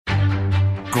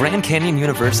Grand Canyon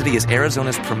University is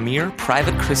Arizona's premier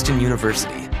private Christian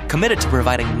university, committed to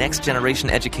providing next-generation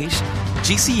education.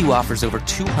 GCU offers over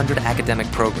 200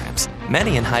 academic programs,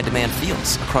 many in high-demand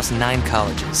fields, across 9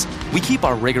 colleges. We keep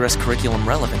our rigorous curriculum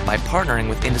relevant by partnering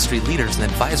with industry leaders and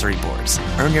advisory boards.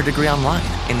 Earn your degree online,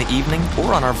 in the evening,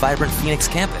 or on our vibrant Phoenix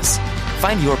campus.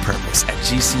 Find your purpose at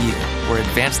GCU, where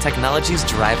advanced technologies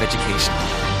drive education.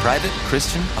 Private,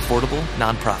 Christian, affordable,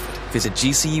 nonprofit. Visit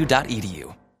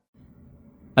gcu.edu.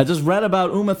 I just read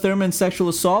about Uma Thurman's sexual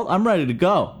assault. I'm ready to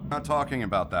go. Not talking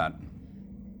about that.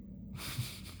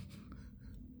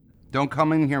 Don't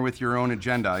come in here with your own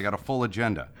agenda. I got a full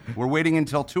agenda. We're waiting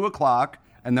until 2 o'clock,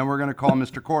 and then we're going to call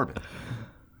Mr. Corben.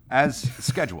 As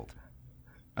scheduled.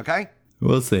 Okay?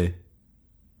 We'll see.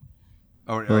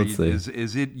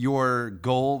 Is it your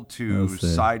goal to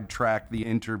sidetrack the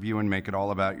interview and make it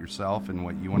all about yourself and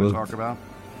what you want to talk about?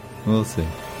 We'll see.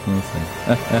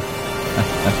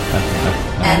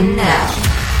 And now,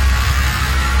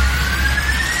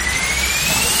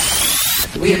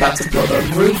 we about to build a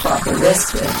roof off of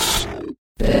this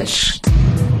bitch.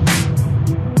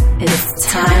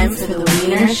 It's time for the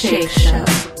Wiener Shake Show.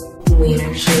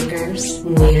 Wiener Shakers,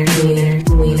 Wiener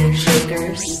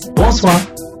Shakers. Bonsoir. I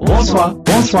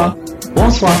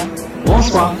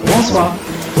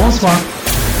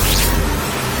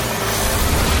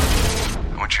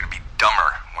want you to be dumber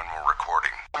when we're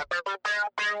recording.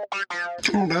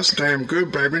 Oh, that's damn good,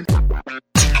 baby. To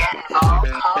get involved,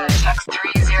 call or text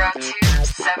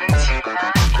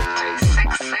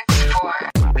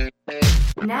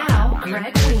 302-729-3664. Now,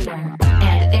 Greg Wiener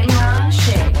and Imran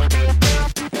Sheikh.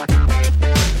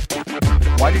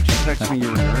 Why did you text me you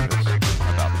were nervous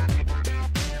about this?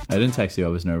 I didn't text you I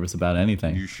was nervous about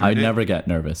anything. You sure I did? never get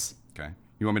nervous. Okay.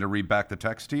 You want me to read back the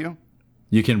text to you?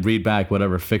 You can read back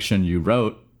whatever fiction you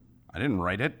wrote. I didn't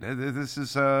write it. This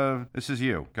is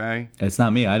you, okay? It's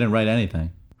not me. I didn't write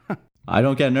anything. I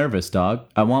don't get nervous, dog.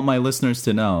 I want my listeners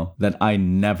to know that I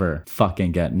never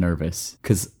fucking get nervous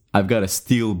because I've got a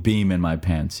steel beam in my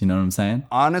pants. You know what I'm saying?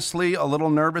 Honestly, a little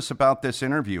nervous about this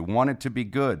interview. Want it to be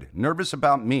good. Nervous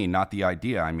about me, not the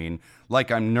idea. I mean, like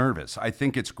I'm nervous. I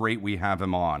think it's great we have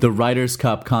him on. The Writers'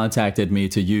 Cup contacted me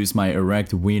to use my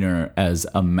erect wiener as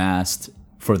a mast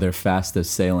for their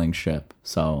fastest sailing ship.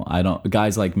 So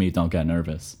guys like me don't get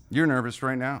nervous. You're nervous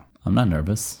right now. I'm not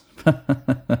nervous.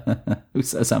 Who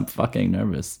says I'm fucking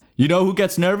nervous? You know who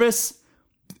gets nervous?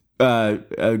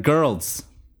 Girls.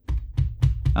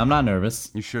 I'm not nervous.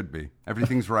 You should be.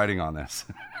 Everything's riding on this.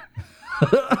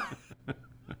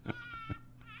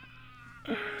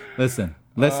 Listen.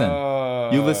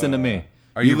 You listen to me.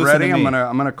 Are you ready? I'm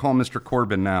gonna call Mr.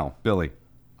 Corben now. Billy.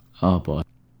 Oh boy.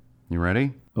 You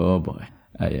ready? Oh boy.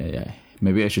 Yeah.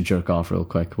 Maybe I should jerk off real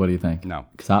quick. What do you think? No.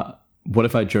 What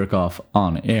if I jerk off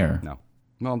on air? No.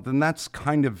 Well, then that's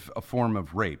kind of a form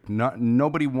of rape.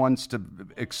 Nobody wants to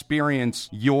experience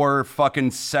your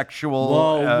fucking sexual...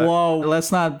 Whoa.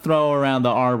 Let's not throw around the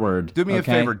R word. Do me a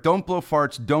favor. Don't blow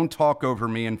farts. Don't talk over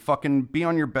me. And fucking be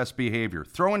on your best behavior.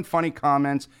 Throw in funny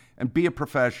comments and be a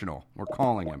professional. We're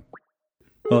calling him.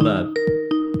 Hold on.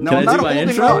 No, Can I I'm do not my holding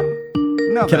intro? on.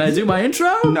 No, Can I do my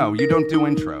intro? No, you don't do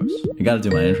intros. I gotta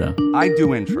do my intro. I do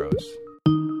intros.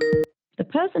 The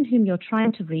person whom you're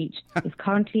trying to reach is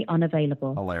currently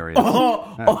unavailable. Hilarious.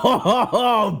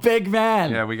 Oh, big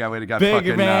man. Yeah, we got big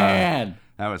fucking... man.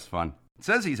 That was fun. It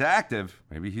says he's active.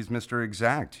 Maybe he's Mr.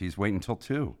 Exact. He's waiting until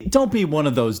 2. Don't be one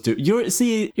of those dudes.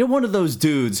 You're one of those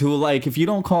dudes who, like, if you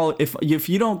don't call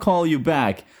you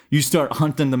back, you start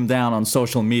hunting them down on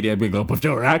social media. Be like, but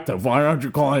you're active. Why aren't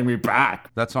you calling me back?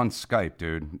 That's on Skype,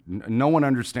 dude. No one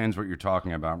understands what you're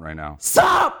talking about right now.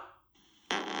 Stop!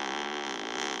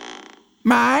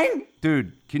 Mine?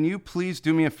 Dude, can you please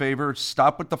do me a favor?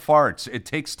 Stop with the farts. It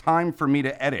takes time for me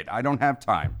to edit. I don't have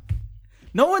time.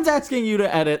 No one's asking you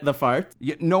to edit the fart.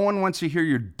 No one wants to hear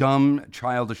your dumb,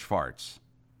 childish farts.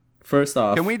 First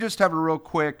off... Can we just have a real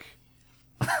quick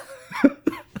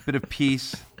bit of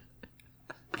peace?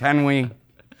 Can we?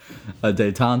 A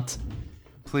détente.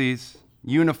 Please.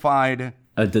 Unified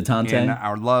A détente. in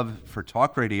our love for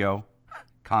talk radio,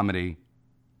 comedy,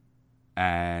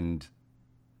 and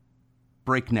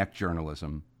breakneck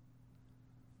journalism.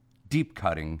 Deep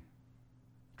cutting,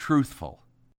 truthful,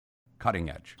 cutting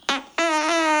edge.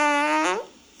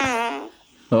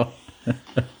 Oh.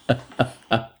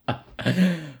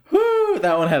 Woo,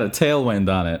 that one had a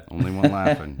tailwind on it. Only one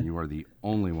laughing. You are the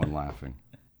only one laughing.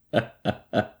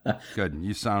 Good.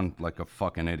 You sound like a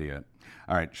fucking idiot.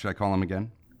 All right, should I call him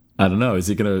again? I don't know. Is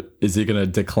he gonna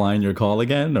decline your call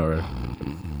again, or?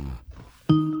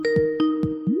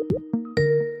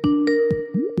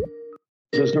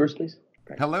 Those doors, please.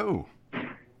 Hello.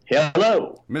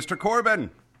 Hello. Mr. Corben.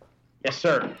 Yes,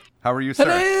 sir. How are you, sir?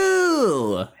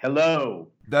 Hello. Hello.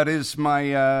 That is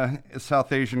my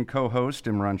South Asian co-host,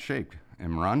 Imran Sheikh.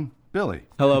 Imran, Billy.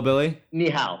 Hello, Billy. Ni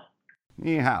hao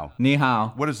Ni hao. Ni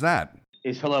hao. What is that?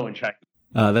 is hello in Chinese.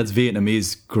 That's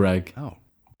Vietnamese, Greg. Oh.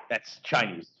 That's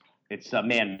Chinese. It's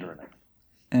Mandarin.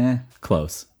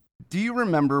 Close. Do you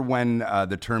remember when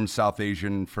the term South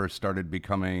Asian first started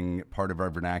becoming part of our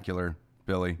vernacular,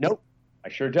 Billy? Nope. I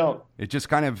sure don't. It just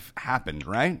kind of happened,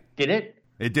 right? Did it?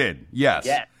 It did, yes.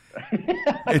 Yeah.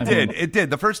 It did. It did.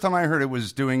 The first time I heard it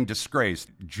was doing Disgrace.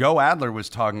 Joe Adler was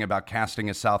talking about casting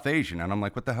a South Asian, and I'm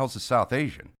like, what the hell's a South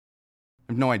Asian?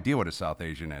 I have no idea what a South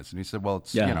Asian is. And he said, well,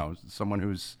 it's, someone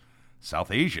who's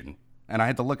South Asian. And I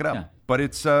had to look it up. Yeah. But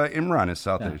it's Imran is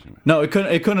South Asian. No, it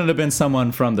couldn't have been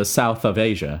someone from the south of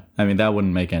Asia. I mean, that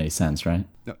wouldn't make any sense, right?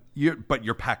 No, but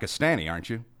you're Pakistani,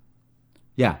 aren't you?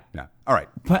 Yeah. Yeah. All right.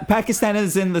 Pakistan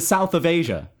is in the south of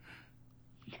Asia.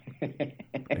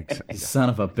 Exactly. Son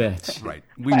of a bitch. Right.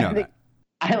 We know that.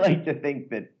 I like to think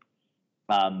that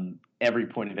every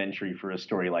point of entry for a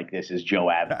story like this is Joe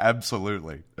Adler.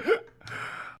 Absolutely.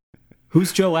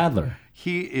 Who's Joe Adler?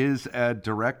 He is a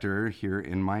director here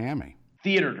in Miami.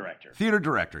 Theater director. Theater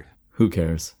director. Who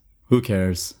cares? Who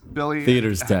cares? Billy.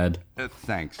 Theater's dead.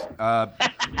 Thanks. I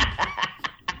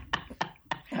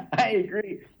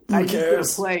agree. I just did a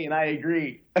play, and I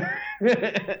agree.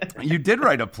 You did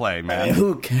write a play, man.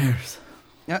 Who cares?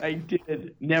 Yeah. I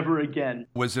did. Never again.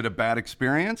 Was it a bad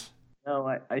experience? No,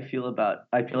 I feel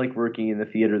like working in the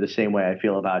theater the same way I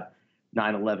feel about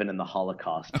 9/11 and the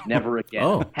Holocaust. Never again.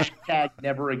 Oh. Hashtag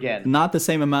never again. Not the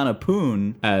same amount of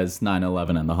poon as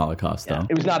 9/11 and the Holocaust, though.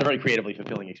 It was not a very creatively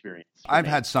fulfilling experience. I've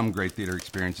had some great theater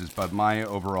experiences, but my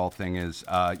overall thing is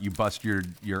you bust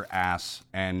your ass,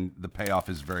 and the payoff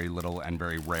is very little and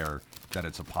very rare that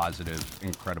it's a positive,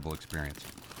 incredible experience.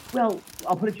 Well,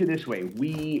 I'll put it to you this way.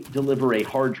 We deliver a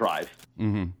hard drive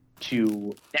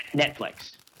to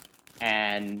Netflix,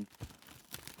 and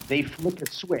they flick a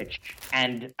switch,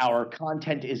 and our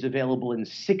content is available in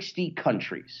 60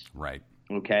 countries. Right.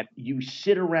 Okay? You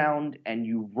sit around and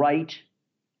you write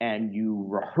and you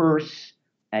rehearse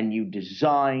and you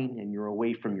design and you're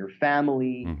away from your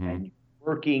family and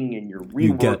you're working and you're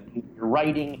reworking, you're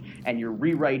writing and you're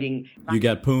rewriting. You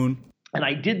get poon. And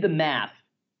I did the math,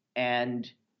 and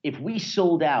if we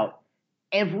sold out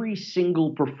every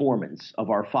single performance of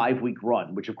our 5-week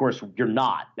run, which of course you're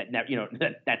not,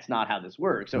 that's not how this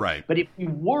works. So, right. But if we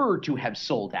were to have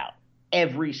sold out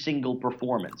every single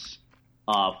performance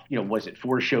of, was it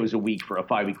 4 shows a week for a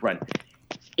 5-week run,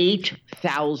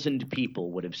 8,000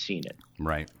 people would have seen it.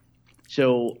 Right.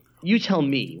 So you tell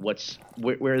me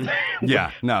where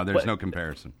yeah, no, there's no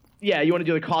comparison. Yeah, you want to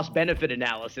do the cost-benefit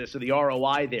analysis or the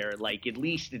ROI there. Like, at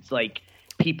least it's like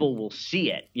people will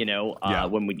see it,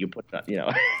 when you put that,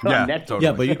 on Netflix. Totally.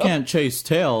 Yeah, but you can't chase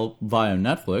tail via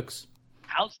Netflix.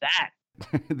 How's that?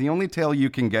 The only tale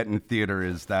you can get in theater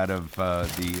is that of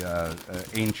the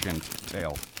ancient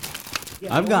tale.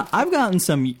 Yeah, I've gotten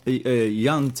some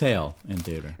young tail in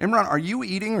theater. Imran, are you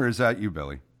eating, or is that you,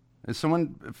 Billy? Is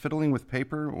someone fiddling with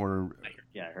paper, or?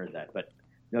 Yeah, I heard that, but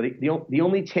no, the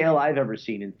only tale I've ever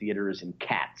seen in theater is in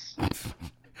Cats.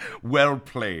 Well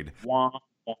played. Wah,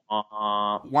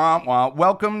 wah. Wah, wah.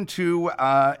 Welcome to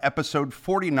episode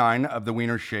 49 of the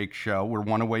Wiener Shake Show. We're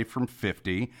one away from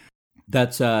 50.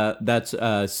 That's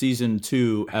season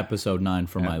 2, episode 9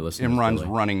 for my listeners. Imran's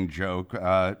Billy. running joke.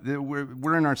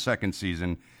 We're in our second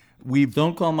season.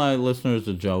 Don't call my listeners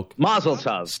a joke. Mazel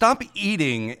tov. Stop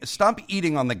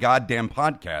eating on the goddamn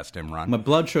podcast, Imran. My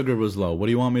blood sugar was low. What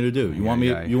do you want me to do? You want me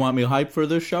hyped for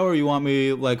this show, or you want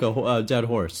me like a dead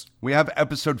horse? We have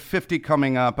episode 50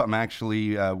 coming up. I'm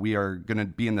actually, we are going to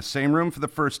be in the same room for the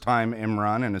first time,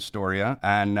 Imran and Astoria,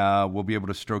 and we'll be able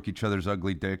to stroke each other's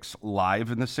ugly dicks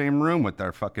live in the same room with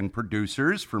our fucking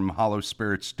producers from Hollow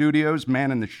Spirit Studios,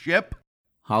 Man in the Ship.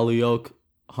 Hollyoak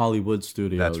Hollywood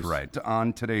Studios. That's right.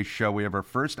 On today's show, we have our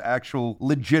first actual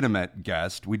legitimate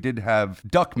guest. We did have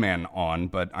Duckman on,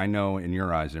 but I know in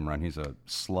your eyes, Imran, he's a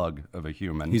slug of a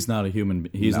human. He's not a human.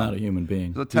 He's not a human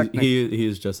being. He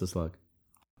is just a slug.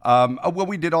 Well,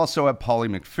 we did also have Polly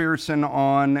McPherson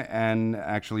on, and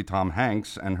actually Tom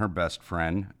Hanks and her best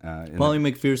friend. Polly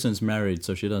McPherson's married,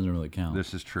 so she doesn't really count.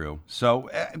 This is true. So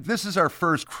this is our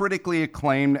first critically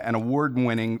acclaimed and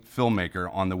award-winning filmmaker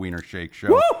on the Wiener Shake Show.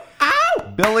 Woo!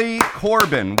 Ow! Billy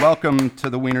Corben. Welcome to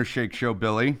the Wiener Shake Show,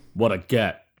 Billy. What a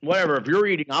get. Whatever. If you're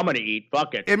eating, I'm going to eat.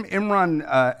 Fuck it.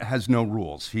 Imran has no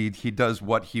rules. He does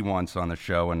what he wants on the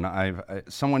show. And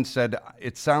someone said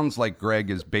it sounds like Greg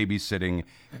is babysitting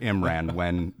Imran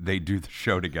when they do the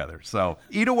show together. So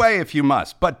eat away if you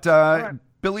must. But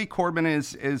Billy Corben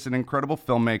is an incredible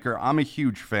filmmaker. I'm a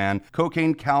huge fan.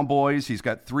 Cocaine Cowboys. He's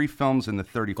got 3 films in the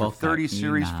 30 for 30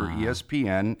 series for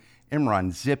ESPN.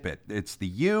 Imran, zip it. It's the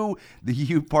U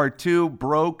Part 2,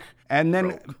 Broke. And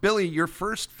then, Billy, your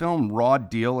first film, Raw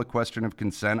Deal, A Question of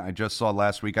Consent, I just saw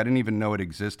last week. I didn't even know it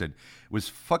existed. It was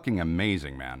fucking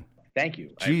amazing, man. Thank you.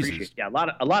 Jesus. I appreciate it. Yeah,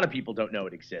 a lot of people don't know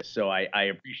it exists, so I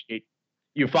appreciate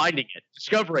you finding it,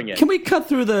 discovering it. Can we cut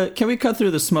through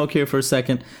the smoke here for a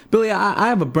second? Billy, I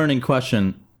have a burning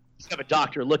question. Let's have a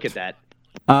doctor look at that.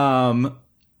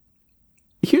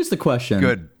 Here's the question.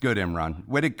 Good, Imran.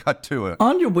 Way to cut to it.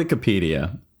 On your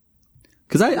Wikipedia,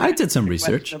 because I did some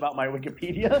research about my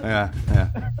Wikipedia. Yeah.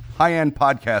 High-end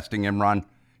podcasting, Imran.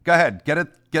 Go ahead, get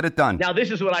it done. Now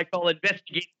this is what I call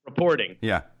investigative reporting.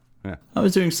 Yeah. I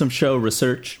was doing some show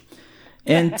research,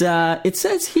 and it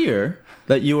says here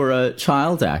that you were a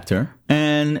child actor,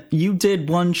 and you did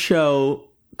one show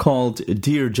called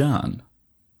Dear John.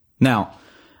 Now,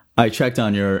 I checked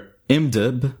on your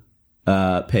IMDb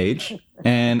page,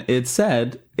 and it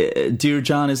said Dear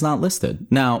John is not listed.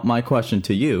 Now, my question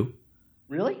to you...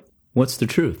 Really? What's the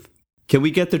truth? Can we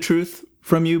get the truth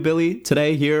from you, Billy,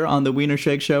 today here on the Wiener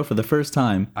Shake Show for the first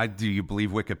time? Do you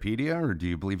believe Wikipedia, or do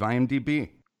you believe IMDb?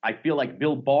 I feel like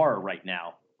Bill Barr right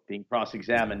now, being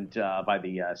cross-examined by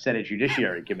the Senate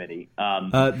Judiciary Committee.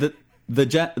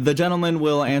 The gentleman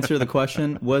will answer the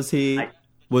question. Was the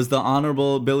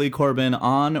Honorable Billy Corben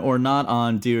on or not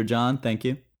on Dear John? Thank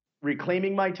you.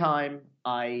 Reclaiming my time,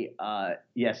 I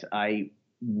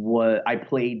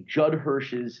played Judd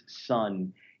Hirsch's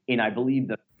son in, I believe,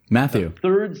 the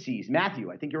third season.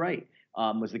 Matthew, I think you're right,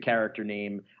 was the character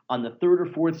name. On the 3rd or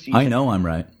 4th season. I know I'm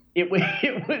right. It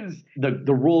was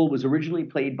the role was originally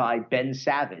played by Ben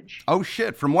Savage. Oh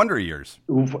shit! From Wonder Years.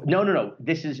 No.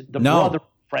 This is the brother of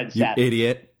Fred Savage. You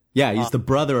idiot. Yeah, he's the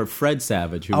brother of Fred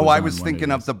Savage. I was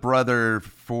thinking of the brother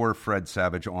for Fred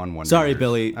Savage on Wonder Sorry, Years.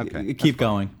 Billy. Okay, keep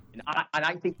going. And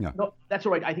I think no, that's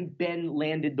all right. I think Ben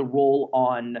landed the role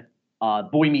on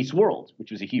Boy Meets World,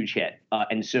 which was a huge hit.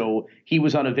 And so he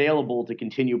was unavailable to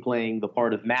continue playing the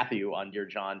part of Matthew on Dear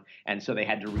John. And so they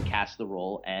had to recast the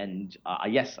role. And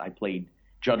yes, I played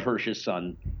Judd Hirsch's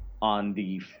son on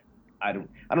the, I don't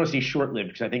want to say short-lived,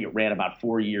 because I think it ran about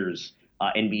 4 years,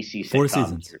 NBC sitcom, 4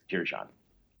 seasons. Dear John.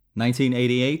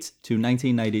 1988 to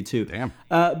 1992.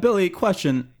 Damn. Billy,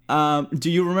 question.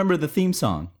 Do you remember the theme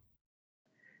song?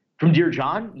 From Dear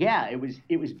John? Yeah, it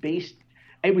was based...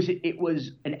 It was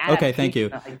an adaptation. Okay, thank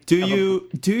you.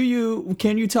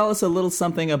 Can you tell us a little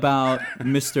something about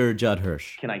Mr. Judd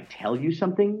Hirsch? Can I tell you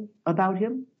something about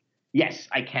him? Yes,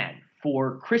 I can.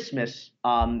 For Christmas,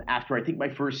 after I think my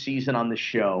first season on the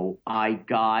show, I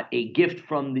got a gift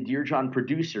from the Dear John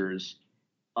producers.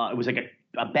 It was like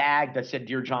a bag that said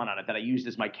Dear John on it that I used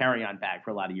as my carry-on bag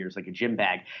for a lot of years, like a gym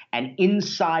bag. And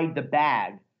inside the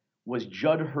bag was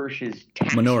Judd Hirsch's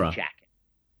taxi jacket.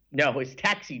 No, his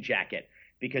taxi jacket.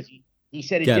 Because he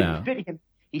said it didn't fit him.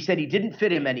 He said he didn't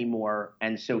fit him anymore,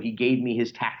 and so he gave me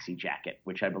his taxi jacket,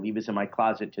 which I believe is in my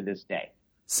closet to this day.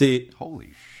 See,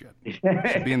 holy shit! It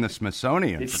should be in the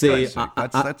Smithsonian. See,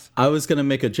 I was going to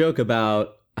make a joke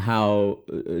about how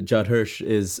Judd Hirsch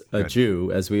is a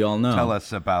Jew, as we all know. Tell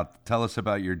us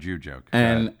about your Jew joke.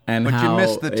 And but how you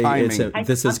missed the timing.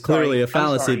 This is clearly a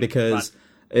fallacy because.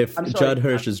 If Judd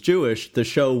Hirsch is Jewish, the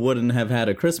show wouldn't have had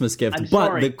a Christmas gift.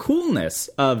 But the coolness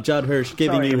of Judd Hirsch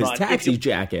giving you his taxi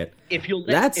jacket, that's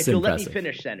impressive. Let me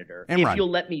finish, Senator. Imran. If you'll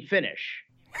let me finish.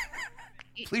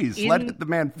 Please, let the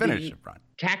man finish, Imran.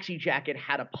 Taxi jacket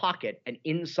had a pocket, and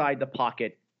inside the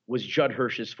pocket was Judd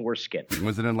Hirsch's foreskin.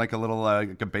 Was it in like a little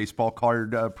like a baseball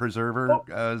card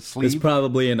preserver sleeve? It's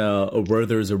probably in a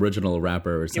Werther's original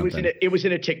wrapper or something. It was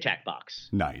in a Tic Tac box.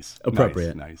 Nice.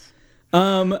 Appropriate. Nice.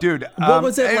 Dude, what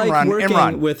was it like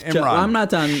working with Judd? I'm not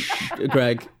done,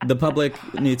 Greg. The public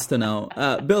needs to know.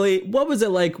 Billy, what was it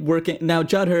like working? Now,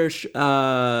 Judd Hirsch,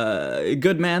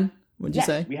 good man, would you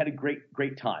say? We had a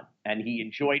great time, and he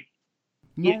enjoyed.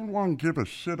 No one give a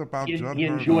shit about Judd Hirsch. He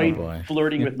enjoyed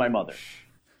flirting with my mother.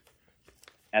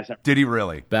 Did he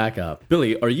really? Back up.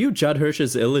 Billy, are you Judd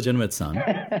Hirsch's illegitimate son?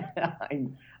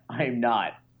 I'm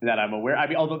not. That I'm aware. I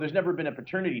mean, although there's never been a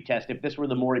paternity test. If this were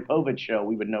the Maury Povich show,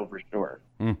 we would know for sure.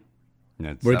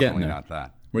 It's definitely not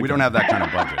that. We don't have that kind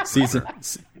of budget.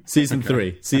 Season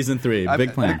 3,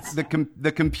 big plans.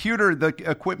 The computer, the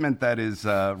equipment that is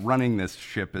running this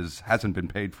ship hasn't been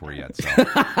paid for yet. So.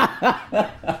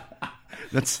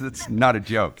 That's not a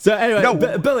joke. So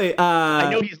anyway, Billy, I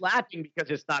know he's laughing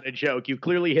because it's not a joke. You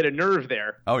clearly hit a nerve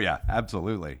there. Oh yeah,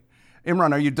 absolutely.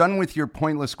 Imran, are you done with your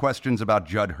pointless questions about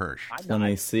Judd Hirsch? Let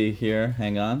me see here.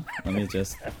 Hang on. Let me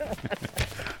just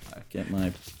get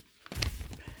my...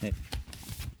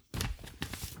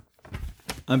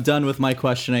 I'm done with my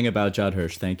questioning about Judd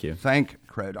Hirsch. Thank you. Thank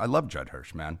Craig. I love Judd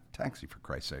Hirsch, man. Taxi, for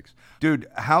Christ's sakes. Dude,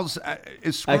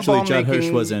 is Screwball Actually, Judd making...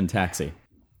 Hirsch was in Taxi.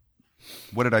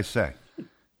 What did I say?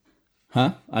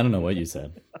 Huh? I don't know what you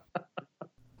said.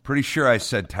 Pretty sure I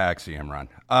said Taxi, Imran.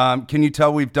 Can you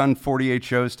tell we've done 48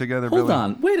 shows together, Billy? Hold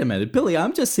on. Wait a minute. Billy,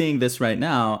 I'm just seeing this right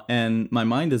now, and my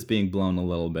mind is being blown a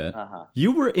little bit.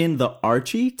 You were in the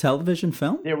Archie television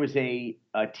film? There was a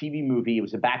TV movie. It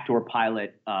was a backdoor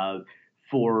pilot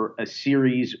for a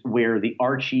series where the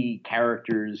Archie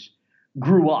characters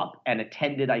grew up and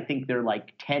attended, I think, their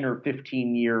like 10 or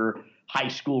 15-year high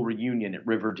school reunion at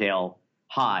Riverdale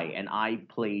High, and I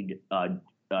played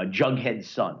Jughead's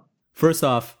son. First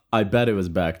off, I bet it was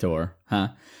backdoor, huh?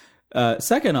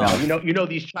 Second off, you know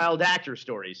these child actor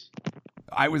stories.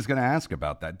 I was going to ask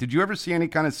about that. Did you ever see any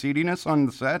kind of seediness on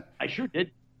the set? I sure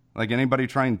did. Like anybody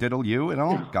try and diddle you at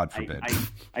all? God forbid.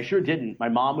 I sure didn't. My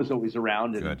mom was always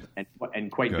around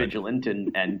and quite vigilant,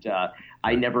 and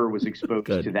I never was exposed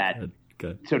to that,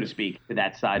 so to speak, to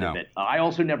that side of it. I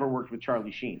also never worked with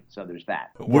Charlie Sheen, so there's that.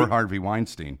 Or Harvey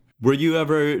Weinstein. Were you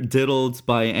ever diddled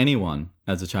by anyone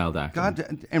as a child actor? God,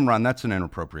 Imran, that's an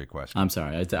inappropriate question. I'm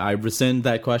sorry. I rescind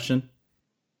that question.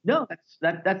 No,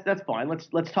 that's fine.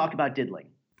 Let's talk about diddling.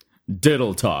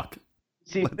 Diddle talk.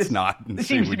 See, Let's not. This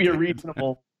seems to be a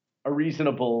reasonable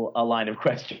line of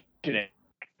questioning.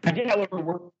 I did, however,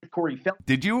 work with Corey Feldman.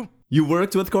 Did you? You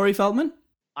worked with Corey Feldman?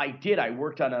 I did. I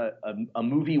worked on a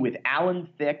movie with Alan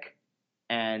Thicke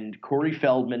and Corey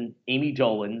Feldman, Amy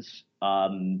Dolans,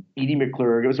 Edie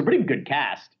McClurg. It was a pretty good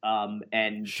cast.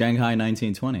 And Shanghai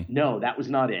 1920. No, that was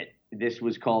not it. This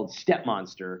was called Step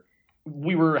Monster.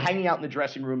 We were hanging out in the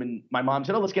dressing room, and my mom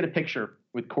said, let's get a picture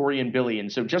with Corey and Billy.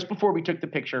 And so just before we took the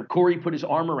picture, Corey put his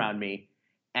arm around me,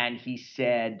 and he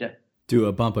said... Do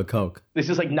a bump of coke. This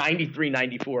is like 93,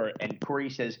 94. And Corey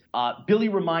says, Billy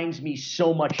reminds me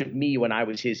so much of me when I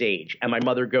was his age. And my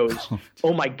mother goes,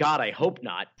 oh my God, I hope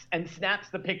not. And snaps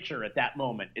the picture at that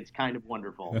moment. It's kind of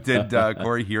wonderful. Did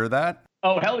Corey hear that?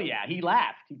 Oh, hell yeah. He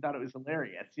laughed. He thought it was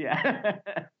hilarious. Yeah.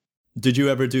 Did you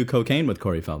ever do cocaine with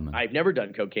Corey Feldman? I've never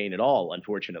done cocaine at all,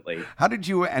 unfortunately. How did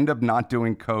you end up not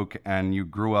doing coke and you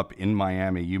grew up in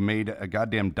Miami? You made a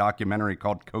goddamn documentary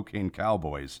called Cocaine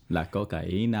Cowboys. La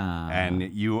cocaína.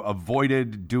 And you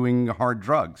avoided doing hard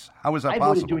drugs. How was that possible?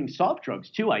 I avoided doing soft drugs,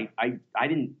 too. I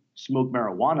didn't smoke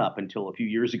marijuana up until a few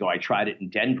years ago. I tried it in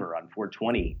Denver on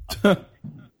 420.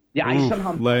 Yeah, Oof,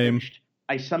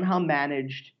 I somehow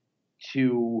managed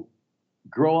to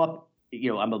grow up.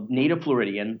 You know, I'm a native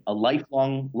Floridian, a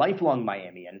lifelong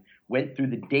Miamian, went through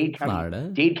the Dade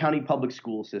County public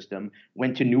school system,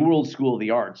 went to New World School of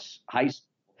the Arts, high school,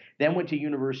 then went to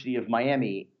University of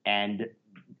Miami, and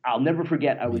I'll never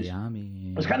forget, I was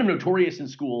kind of notorious in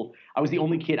school. I was the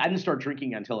only kid. I didn't start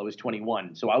drinking until I was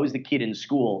 21, so I was the kid in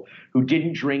school who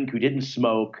didn't drink, who didn't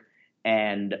smoke,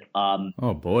 and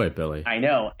oh boy, Billy. I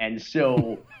know. And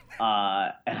so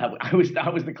I was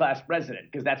the class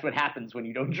president, because that's what happens when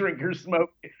you don't drink or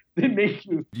smoke. They make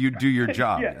you do your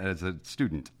job as a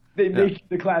student. They make you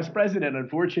the class president,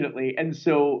 unfortunately. And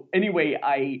so anyway,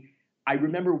 I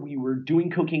remember we were doing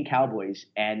Cocaine Cowboys,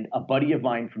 and a buddy of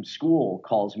mine from school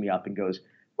calls me up and goes,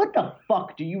 what the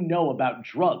fuck do you know about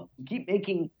drugs? You keep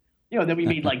making, then we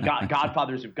made like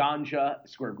Godfathers of Ganja,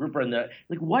 Square Grouper, and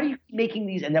why are you making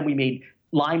these? And then we made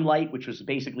Limelight, which was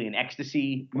basically an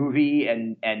ecstasy movie,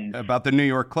 and about the New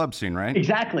York club scene, right?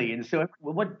 Exactly. And so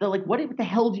what the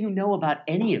hell do you know about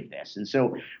any of this? And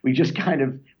so we just kind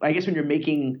of, I guess when you're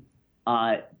making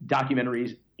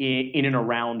documentaries in and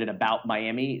around and about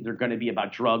Miami, they're going to be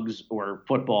about drugs or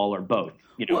football or both,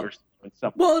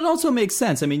 Well, it also makes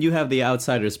sense. I mean, you have the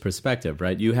outsider's perspective,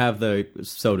 right? You have the,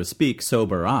 so to speak,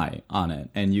 sober eye on it,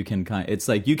 and you can it's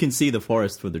like you can see the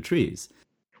forest for the trees.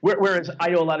 Whereas I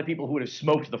know a lot of people who would have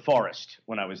smoked the forest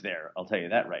when I was there. I'll tell you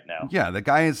that right now. Yeah, the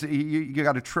guy is. You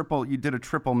did a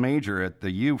triple major at the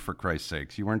U, for Christ's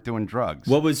sakes. You weren't doing drugs.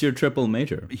 What was your triple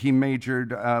major? He majored.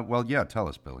 Tell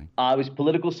us, Billy. It was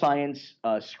political science,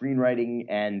 screenwriting,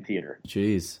 and theater.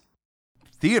 Jeez.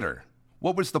 Theater.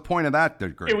 What was the point of that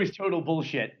degree? It was total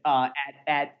bullshit.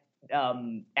 At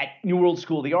New World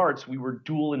School of the Arts, we were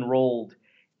dual enrolled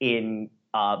in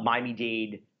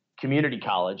Miami-Dade Community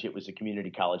College. It was a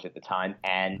community college at the time,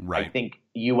 and right. I think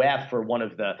UF or one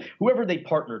of whoever they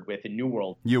partnered with in New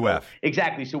World. UF.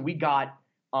 Exactly. So we got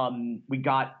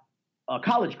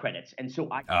college credits, and so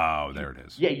there it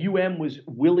is. Yeah, UM was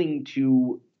willing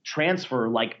to transfer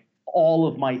like all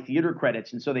of my theater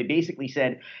credits, and so they basically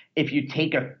said if you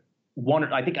take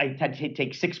I think I had to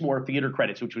take 6 more theater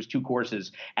credits, which was 2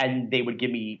 courses, and they would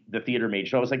give me the theater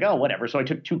major. So I was like, oh, whatever. So I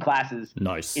took 2 classes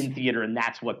in theater, and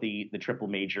that's what the triple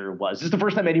major was. This is the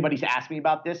first time anybody's asked me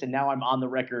about this, and now I'm on the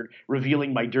record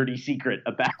revealing my dirty secret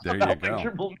about my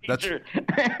triple major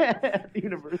at the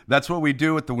university. That's what we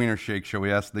do at the Wiener Shake Show.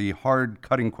 We ask the hard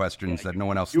cutting questions that no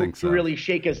one else thinks of. You really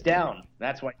shake us down.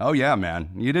 That's why. Oh, yeah,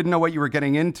 man. You didn't know what you were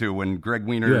getting into when Greg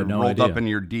Wiener rolled up in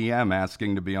your DM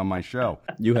asking to be on my show.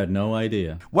 You had no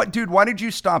idea. What, dude, why did you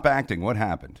stop acting? What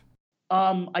happened?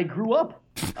 I grew up.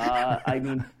 I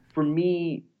mean, for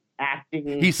me,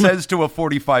 acting... He says to a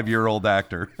 45-year-old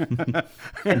actor.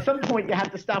 At some point, you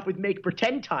have to stop with make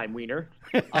pretend time, Wiener.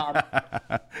 Oh,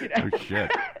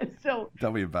 shit. So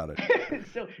tell me about it.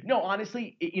 No,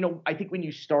 honestly, I think when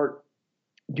you start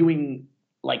doing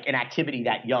like an activity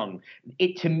that young,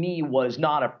 it to me was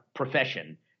not a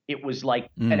profession. It was like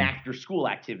an after school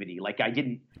activity. Like I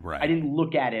didn't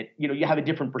look at it, you have a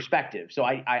different perspective. So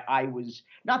I was,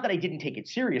 not that I didn't take it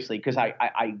seriously, because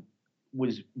I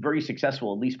was very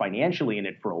successful, at least financially, in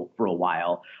it for a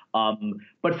while.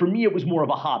 But for me, it was more of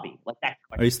a hobby. Like that.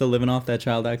 Are you still living off that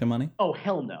child actor money? Oh,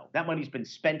 hell no. That money's been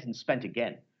spent and spent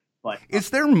again. But is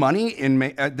there money in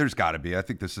there's got to be. I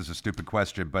think this is a stupid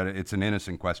question, but it's an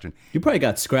innocent question. You probably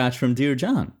got scratched from Dear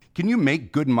John. Can you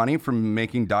make good money from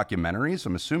making documentaries?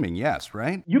 I'm assuming yes,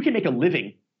 right? You can make a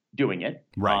living doing it.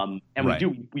 Right.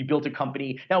 And we built a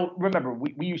company. Now, remember,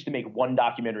 we used to make one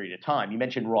documentary at a time. You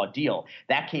mentioned Raw Deal.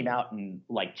 That came out in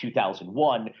like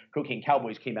 2001. Cocaine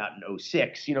Cowboys came out in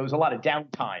 2006. There was a lot of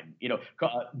downtime.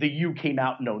 The U came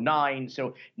out in 2009.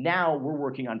 So now we're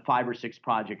working on 5 or 6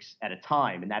 projects at a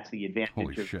time. And that's the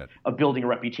advantage of building a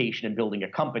reputation and building a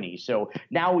company. So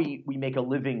now we make a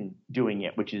living doing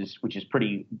it, which is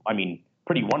pretty,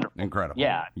 pretty wonderful. Incredible.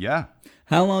 Yeah. Yeah.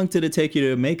 How long did it take you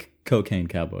to make Cocaine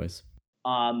Cowboys?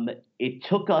 It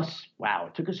took us a while.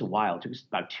 It took us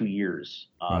about 2 years.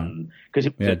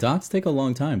 Docs take a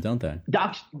long time, don't they?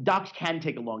 Docs can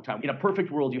take a long time. In a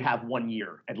perfect world, you have 1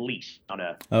 year at least on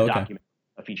a document,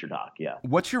 a feature doc. Yeah.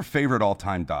 What's your favorite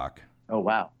all-time doc? Oh,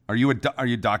 wow. Are you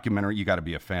a documentary? You got to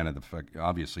be a fan of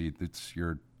obviously it's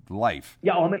your life.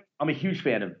 Yeah. I'm a huge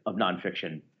fan of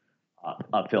nonfiction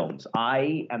films.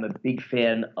 I am a big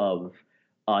fan of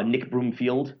Nick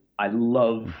Broomfield. I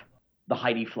love his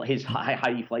Heidi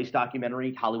Fleiss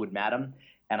documentary, Hollywood Madam,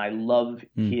 and I love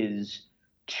his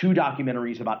 2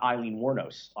 documentaries about Eileen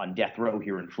Wuornos on death row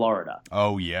here in Florida.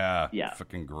 Oh yeah,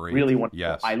 fucking great, really wonderful.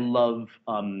 Yes, I love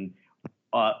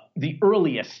the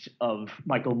earliest of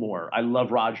Michael Moore. I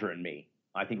love Roger and Me.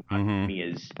 I think Roger and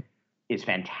Me is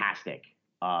fantastic.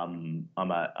 I'm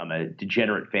a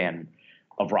degenerate fan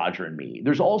of Roger and Me.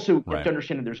 There's also, you have to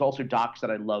understand that there's also docs that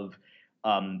I love,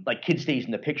 like Kid Stays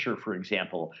in the Picture, for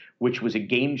example, which was a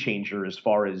game changer as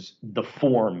far as the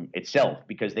form itself,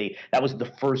 because that was the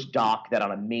first doc that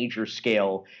on a major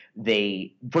scale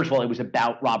first of all, it was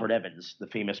about Robert Evans, the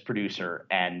famous producer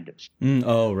and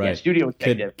studio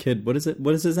executive. Kid, what is it?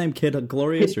 What is his name? Kid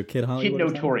Glorious or Kid Hollywood?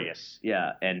 Kid Notorious,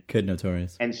 Kid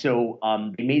Notorious. And so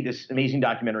they made this amazing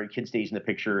documentary, Kid Stays in the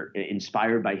Picture,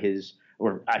 inspired by his,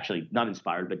 or actually not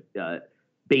inspired, but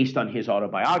based on his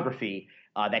autobiography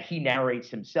that he narrates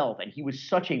himself. And he was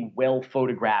such a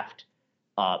well-photographed,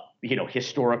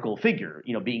 historical figure,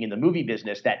 being in the movie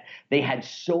business, that they had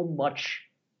so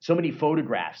many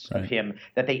photographs of him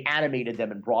that they animated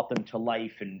them and brought them to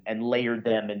life and layered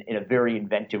them in a very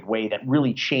inventive way that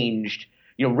really changed,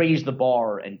 raised the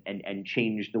bar and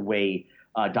changed the way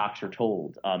docs are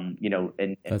told.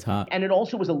 That's hot. And it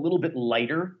also was a little bit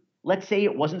lighter. Let's say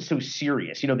it wasn't so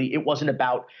serious. It wasn't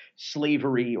about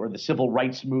slavery or the civil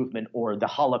rights movement or the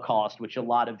Holocaust, which a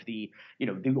lot of the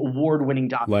award-winning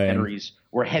documentaries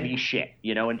were heavy shit,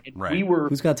 and we were.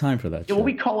 Who's got time for that? Well,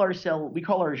 we call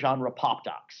our genre pop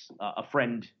docs. A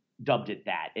friend dubbed it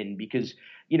that, and because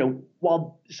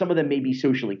while some of them may be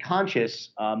socially conscious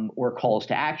or calls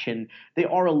to action,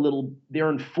 they're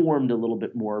informed a little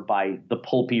bit more by the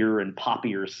pulpier and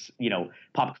poppier,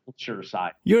 pop culture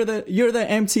side. You're the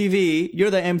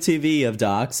MTV of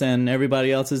docs, and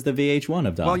everybody else is the VH1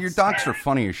 of docs. Well, your docs are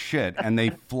funny as shit, and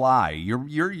they fly.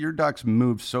 Your docs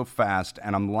move so fast,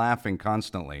 and I'm laughing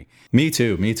constantly. Me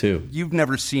too. You've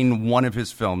never seen one of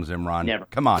his films, Imran. Never.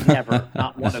 Come on. Never.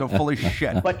 Not one. So full of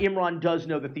shit. But Imran does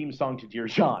know the theme song to Dear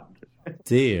John.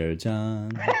 Dear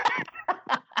John.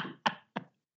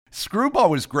 Screwball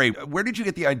was great. Where did you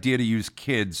get the idea to use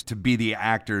kids to be the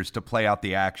actors to play out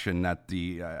the action that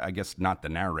the, I guess not the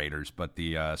narrators, but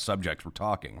the subjects were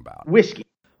talking about? Whiskey.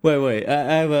 Wait. I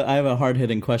have a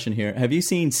hard-hitting question here. Have you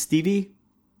seen Stevie,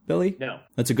 Cowboy-Billy? No.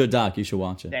 That's a good doc. You should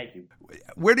watch it. Thank you.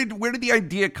 Where did the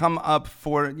idea come up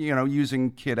for,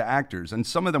 using kid actors? And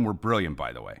some of them were brilliant,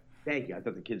 by the way. Thank you. I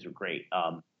thought the kids were great.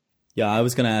 Yeah, I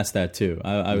was going to ask that too.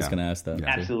 I was going to ask that.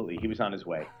 Yeah. Too. Absolutely. He was on his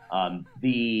way.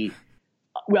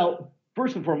 Well,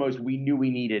 first and foremost, we knew we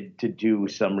needed to do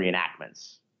some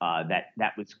reenactments.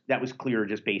 That was clear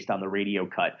just based on the radio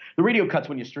cut. The radio cut's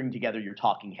when you string together your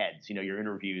talking heads, your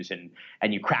interviews,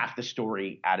 and you craft the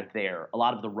story out of there. A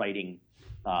lot of the writing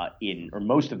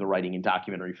most of the writing in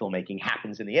documentary filmmaking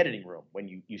happens in the editing room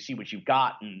when you see what you've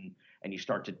got and you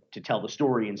start to tell the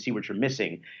story and see what you're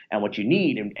missing and what you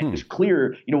need. And it was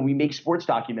clear, we make sports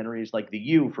documentaries like The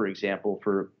U, for example,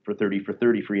 for 30 for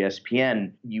 30 for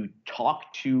ESPN. You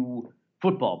talk to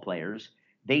football players.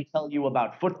 They tell you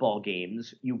about football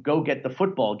games. You go get the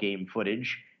football game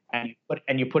footage and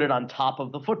you put it on top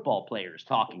of the football players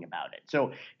talking about it.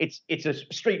 So it's a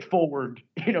straightforward,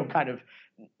 kind of,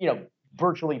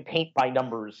 virtually paint by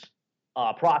numbers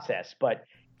process. But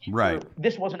right,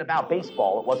 this wasn't about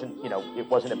baseball. It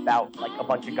wasn't about like a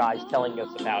bunch of guys telling us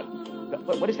about.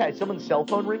 What is that? Is someone's cell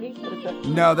phone ringing?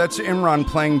 No, that's Imran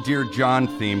playing Dear John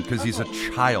theme because he's a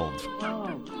child.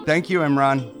 Thank you,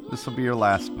 Imran. This will be your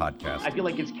last podcast. I feel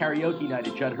like it's karaoke night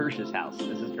at Judd Hirsch's house.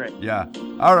 This is great. Yeah.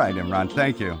 All right, Imran.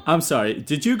 Thank you. I'm sorry.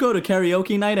 Did you go to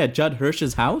karaoke night at Judd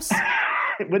Hirsch's house?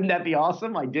 Wouldn't that be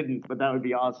awesome? I didn't, but that would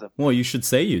be awesome. Well, you should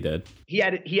say you did. He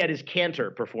had his cantor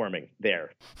performing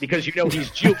there because he's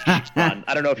Jewish. I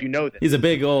don't know if you know this. He's a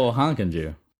big old honkin'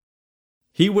 Jew.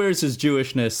 He wears his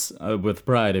Jewishness with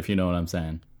pride, if you know what I'm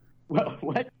saying. Well,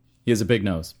 what? He has a big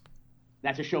nose.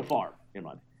 That's a shofar,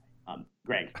 Imran.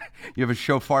 Greg. You have a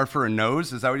shofar for a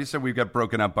nose? Is that what you said? We got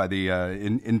broken up by the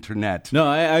internet. No,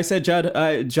 I said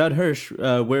Judd Hirsch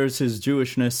wears his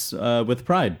Jewishness with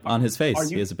pride on his face.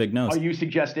 He has a big nose. Are you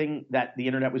suggesting that the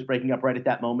internet was breaking up right at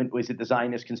that moment? Was it the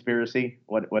Zionist conspiracy?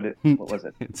 What was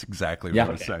it? It's exactly what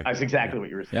I was saying. That's exactly what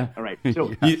you were saying. Yeah. All right.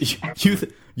 So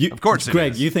you, of course,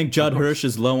 Greg, you think Judd Hirsch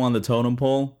is low on the totem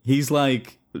pole? He's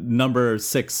like number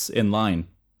 6 in line.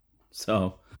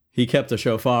 So he kept a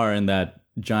shofar in that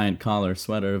giant collar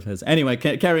sweater of his. Anyway,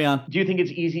 carry on. Do you think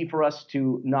it's easy for us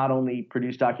to not only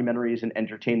produce documentaries and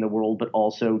entertain the world, but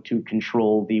also to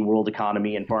control the world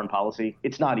economy and foreign policy?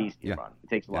 It's not easy, Ron. It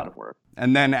takes a lot of work.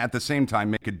 And then at the same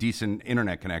time, make a decent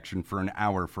internet connection for an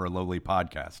hour for a lowly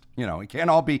podcast.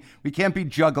 We can't be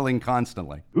juggling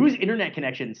constantly. Whose internet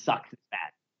connection sucks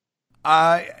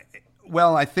bad?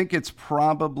 Well, I think it's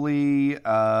probably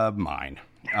mine.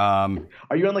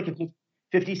 Are you on like a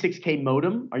 56K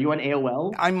modem? Are you on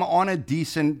AOL? I'm on a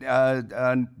decent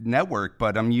network,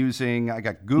 but I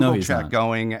got Google Chat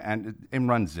going and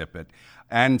Imran Zip it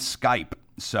and Skype.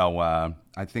 So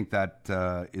I think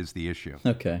that is the issue.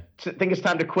 Okay. So I think it's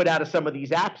time to quit out of some of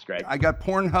these apps, Greg. I got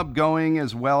Pornhub going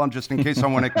as well. Just in case I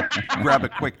want to grab a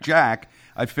quick jack.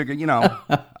 I figured,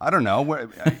 I don't know.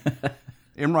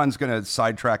 Imran's going to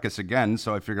sidetrack us again,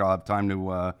 so I figure I'll have time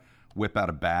to whip out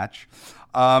a batch.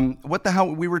 What the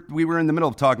hell? We were in the middle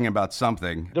of talking about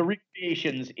something. The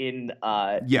recreations in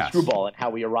yes. Screwball and how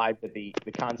we arrived at the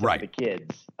concept of the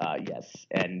kids. Yes.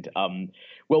 And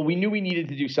well, we knew we needed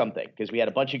to do something because we had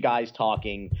a bunch of guys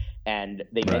talking and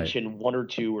they mentioned 1 or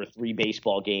 2 or 3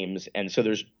 baseball games. And so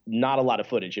there's not a lot of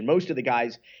footage. And most of the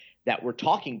guys that we're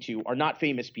talking to are not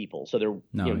famous people. So they're,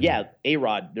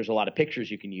 A-Rod, there's a lot of pictures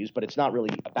you can use, but it's not really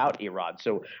about A-Rod.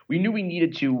 So we knew we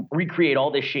needed to recreate all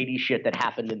this shady shit that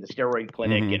happened in the steroid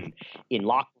clinic and in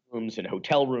locker rooms and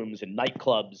hotel rooms and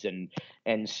nightclubs.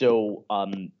 And so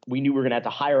we knew we were going to have to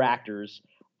hire actors.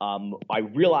 I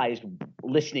realized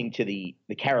listening to the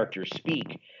characters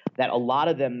speak that a lot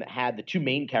of them had the 2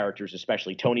 main characters,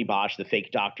 especially Tony Bosch, the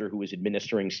fake doctor who was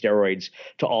administering steroids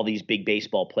to all these big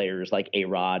baseball players like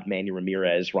A-Rod, Manny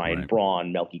Ramirez, Ryan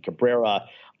Braun, Melky Cabrera.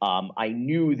 I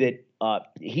knew that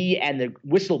he and the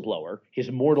whistleblower, his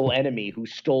mortal enemy who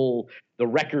stole the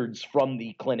records from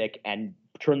the clinic and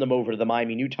turned them over to the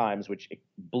Miami New Times, which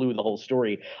blew the whole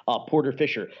story, Porter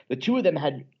Fisher. The 2 of them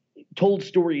had told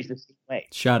stories the same way.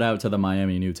 Shout out to the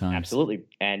Miami New Times. Absolutely.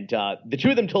 And the 2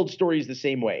 of them told stories the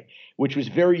same way, which was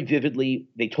very vividly.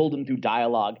 They told them through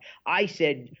dialogue. I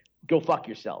said, go fuck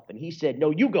yourself. And he said,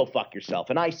 no, you go fuck yourself.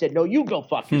 And I said, no, you go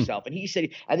fuck yourself. And he said,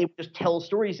 and they would just tell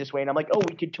stories this way. And I'm like,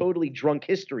 we could totally drunk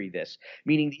history this,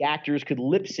 meaning the actors could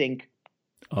lip sync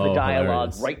the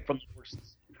dialogue right from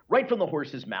the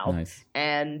horse's mouth. Nice.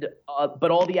 And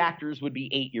but all the actors would be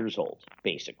 8 years old,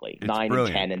 basically, 9 and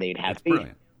 10, and they'd have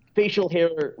facial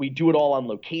hair. We do it all on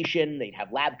location. They'd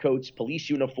have lab coats, police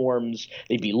uniforms.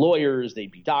 They'd be lawyers.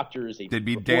 They'd be doctors. They'd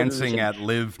be dancing at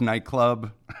Live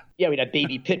nightclub. Yeah, we'd have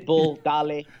Baby Pitbull,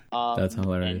 Dale. That's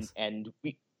hilarious. And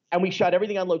we And we shot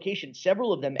everything on location,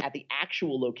 several of them at the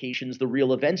actual locations the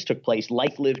real events took place,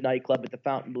 like Live nightclub at the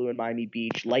Fontainebleau in Miami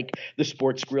Beach, like the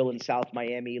Sports Grill in South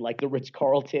Miami, like the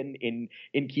Ritz-Carlton in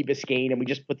Key Biscayne. And we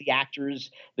just put the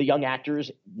young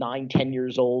actors, 9, 10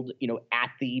 years old, at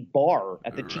the bar,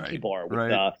 at the tiki bar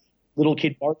with little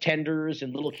kid bartenders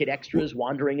and little kid extras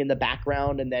wandering in the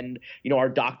background. And then, our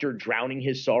doctor drowning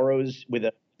his sorrows with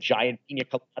a giant pina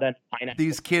colada and pineapple.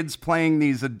 These kids playing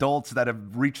these adults that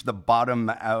have reached the bottom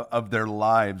of their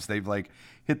lives. They've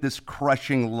hit this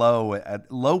crushing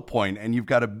low point, and you've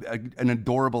got an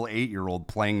adorable 8-year-old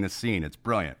playing the scene. It's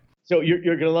brilliant. So you're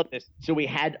going to love this. So we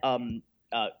had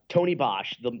Tony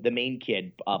Bosch, the main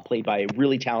kid, played by a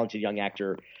really talented young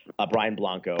actor, Brian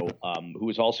Blanco, who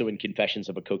was also in Confessions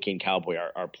of a Cocaine Cowboy,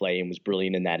 our play, and was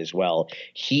brilliant in that as well.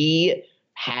 He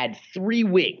had 3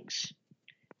 wigs.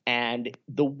 And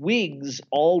the wigs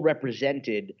all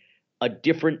represented a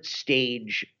different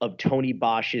stage of Tony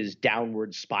Bosch's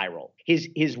downward spiral,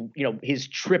 his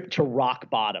trip to rock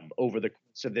bottom over the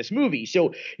course of this movie.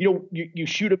 So, you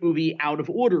shoot a movie out of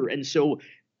order. And so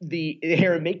the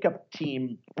hair and makeup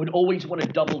team would always want to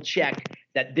double check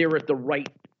that they're at the right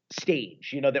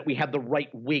stage, that we have the right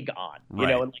wig on,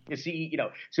 and you see,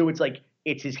 so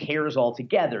it's his hairs all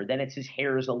together. Then it's his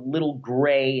hairs a little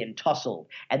gray and tousled.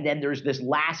 And then there's this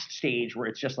last stage where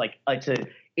it's just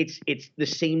it's the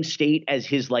same state as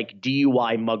his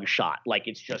DUI mugshot.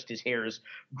 It's just his hair's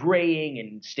graying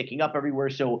and sticking up everywhere.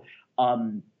 So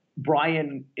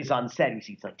Brian is on set.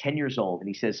 He's 10 years old, and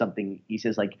he says something. He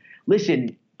says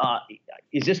listen,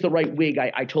 is this the right wig?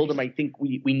 I told him I think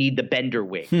we need the Bender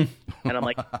wig. And I'm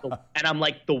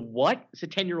like, the what? It's a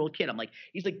 10-year-old kid. I'm like,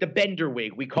 he's like, the Bender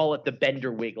wig. We call it the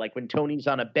Bender wig. Like when Tony's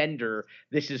on a bender,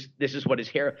 this is what his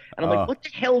hair. And I'm like, what the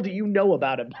hell do you know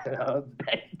about a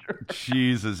bender?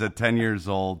 Jesus, at 10 years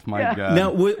old, my God.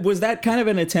 Now, was that kind of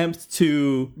an attempt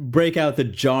to break out the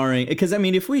jarring? Because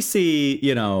if we see,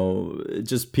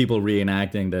 just people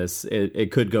reenacting this,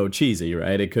 it could go cheesy,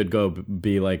 right? It could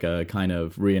be like a kind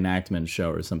of reenactment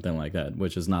show or something like that,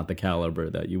 which is not the caliber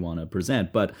that you want to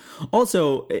present. But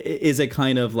also, is it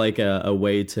kind of like a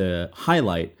way to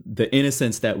highlight the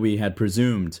innocence that we had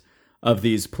presumed of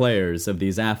these players, of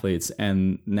these athletes?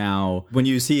 And now when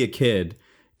you see a kid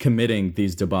committing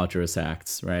these debaucherous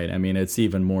acts, right? It's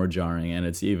even more jarring, and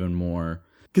it's even more...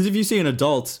 Because if you see an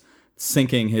adult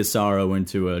sinking his sorrow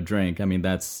into a drink,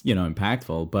 that's,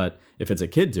 impactful. But if it's a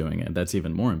kid doing it, that's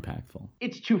even more impactful.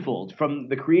 It's twofold. From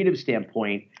the creative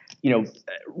standpoint,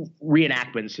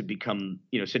 reenactments have become,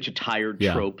 such a tired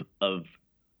trope of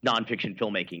nonfiction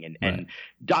filmmaking, and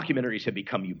documentaries have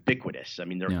become ubiquitous.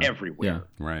 They're everywhere.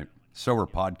 Yeah. Right. So are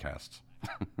podcasts.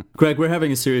 Greg, we're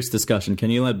having a serious discussion. Can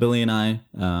you let Billy and I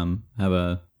have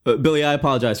a... Billy, I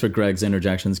apologize for Greg's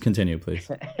interjections. Continue, please.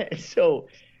 So...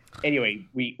 Anyway,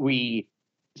 we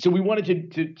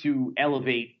wanted to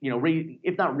elevate,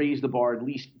 if not raise the bar, at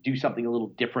least do something a little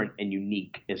different and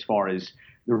unique as far as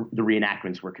the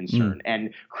reenactments were concerned.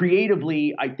 And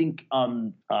creatively, I think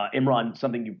Imran,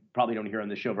 something you probably don't hear on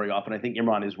the show very often, I think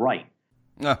Imran is right.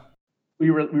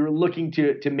 We were looking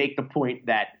to make the point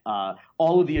that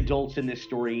all of the adults in this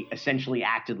story essentially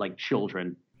acted like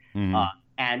children. Mm-hmm.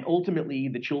 And ultimately,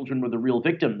 the children were the real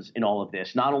victims in all of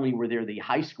this. Not only were there the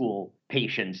high school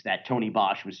patients that Tony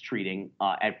Bosch was treating,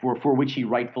 for which he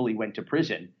rightfully went to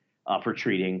prison for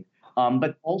treating,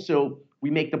 but also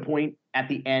we make the point at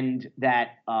the end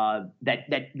that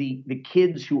the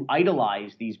kids who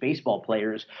idolize these baseball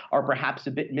players are perhaps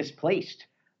a bit misplaced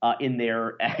in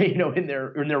their in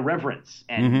their reverence,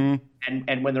 and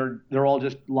when they're all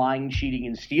just lying, cheating,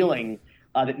 and stealing.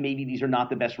 That maybe these are not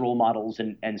the best role models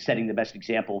and setting the best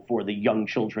example for the young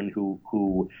children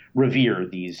who revere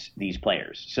these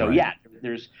players. So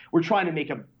we're trying to make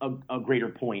a greater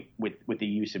point with the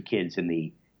use of kids in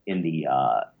the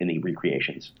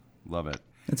recreations. Love it.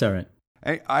 That's all right.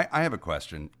 Hey, I have a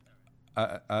question.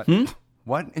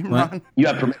 What, Imran? What? You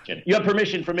have permission. You have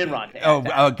permission from Imran.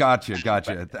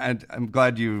 Gotcha. And I'm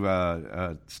glad you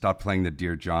stopped playing the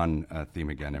Dear John theme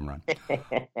again, Imran.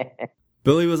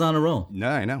 Billy was on a roll. No,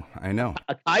 I know.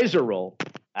 A Kaiser roll.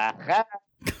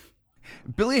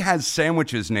 Billy has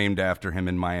sandwiches named after him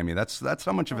in Miami. That's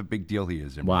how much of a big deal he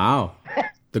is. Wow.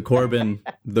 The Corben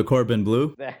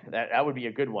Blue? That would be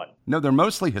a good one. No, they're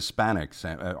mostly Hispanic.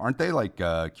 Aren't they like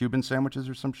Cuban sandwiches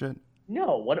or some shit?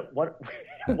 No, what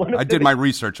I did my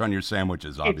research on your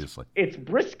sandwiches, obviously. It's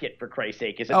brisket, for Christ's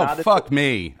sake. Is it not? Oh, fuck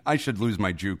me. I should lose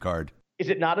my Jew card. Is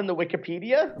it not in the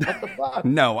Wikipedia? What the fuck?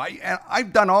 No,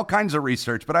 I've done all kinds of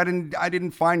research, but I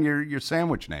didn't find your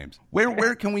sandwich names.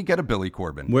 Where can we get a Billy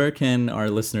Corben? Where can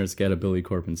our listeners get a Billy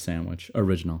Corben sandwich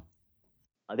original?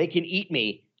 They can eat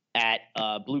me at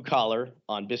Blue Collar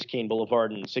on Biscayne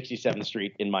Boulevard and 67th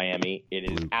Street in Miami. It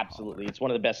is absolutely, it's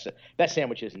one of the best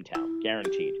sandwiches in town,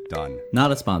 guaranteed. Done.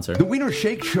 Not a sponsor. The Wiener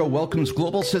Shake Show welcomes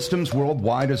Global Systems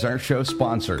Worldwide as our show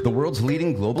sponsor, the world's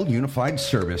leading global unified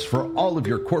service for all of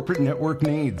your corporate network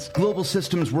needs. Global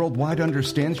Systems Worldwide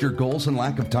understands your goals and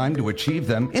lack of time to achieve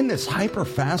them in this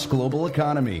hyper-fast global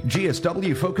economy.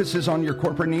 GSW focuses on your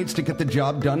corporate needs to get the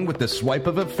job done with the swipe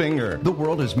of a finger. The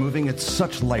world is moving at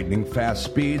such lightning-fast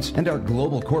speeds, and our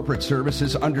global corporate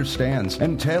services understands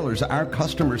and tailors our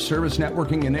customer service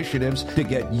networking initiatives to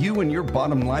get you and your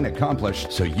bottom line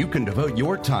accomplished so you can devote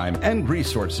your time and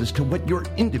resources to what your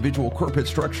individual corporate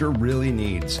structure really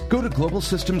needs. Go to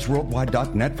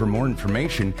globalsystemsworldwide.net for more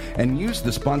information and use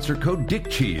the sponsor code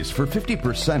DICKCHEESE for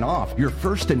 50% off your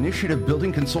first initiative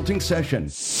building consulting session.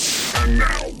 And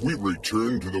now we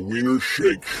return to the Wiener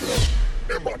Shake Show.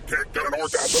 Emma can't get an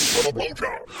orgasm from a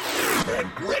blowjob.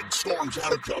 And Greg storms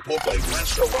out of Chipotle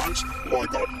restaurants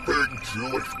like a big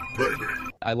Jewish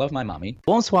baby. I love my mommy.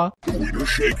 Bonsoir. The Wiener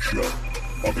Shake Show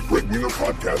on the Greg Wiener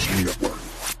Podcasting Network.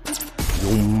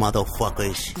 You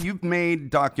motherfuckers. You've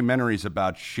made documentaries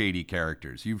about shady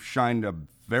characters. You've shined a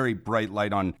very bright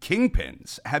light on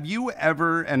kingpins. Have you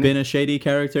ever been a shady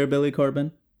character, Billy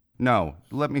Corben? No,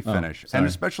 let me finish. Sorry. And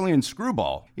especially in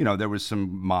Screwball, there was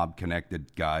some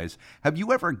mob-connected guys. Have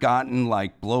you ever gotten,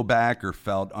 blowback or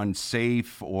felt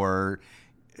unsafe or,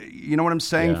 you know what I'm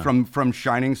saying, from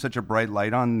shining such a bright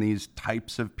light on these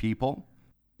types of people?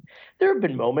 There have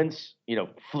been moments,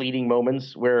 fleeting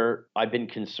moments where I've been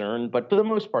concerned, but for the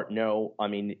most part, no. I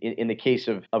mean, in the case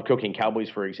of Cocaine Cowboys,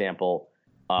 for example,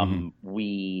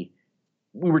 we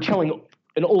were telling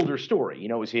an older story.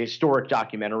 It was a historic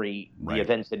documentary. Right. The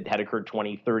events had occurred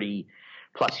 20, 30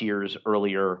 plus years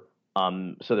earlier.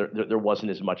 So there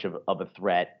wasn't as much of a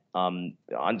threat. On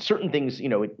certain things,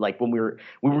 like when we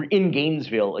were in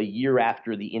Gainesville a year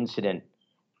after the incident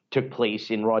took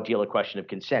place in Raw Deal, A Question of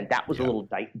Consent, that was a little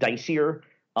dicier.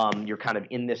 You're kind of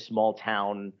in this small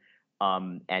town,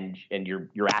 and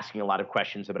you're asking a lot of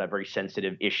questions about a very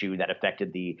sensitive issue that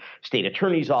affected the state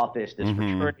attorney's office, this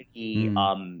fraternity,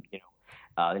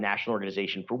 the National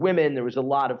Organization for Women. There was a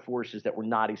lot of forces that were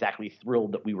not exactly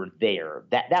thrilled that we were there.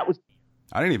 That was.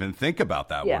 I didn't even think about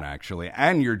that one, actually.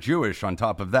 And you're Jewish on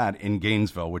top of that in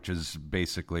Gainesville, which is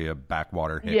basically a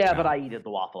backwater hit town. But I eat at the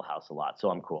Waffle House a lot, so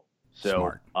I'm cool.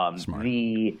 So Smart.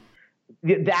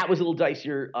 That was a little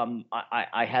dicier.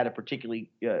 I had a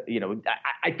particularly,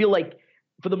 I feel like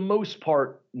for the most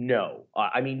part, no.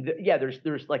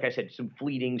 There's like I said, some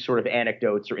fleeting sort of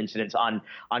anecdotes or incidents on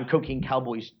Cocaine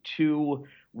Cowboys 2.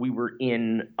 We were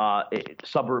in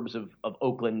suburbs of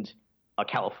Oakland,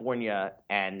 California,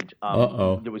 and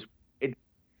there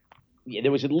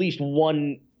was at least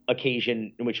one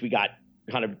occasion in which we got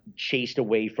kind of chased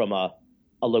away from a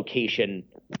location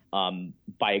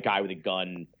by a guy with a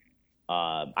gun.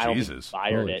 I don't think we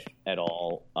fired it at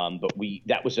all, but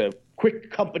that was a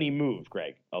quick company move,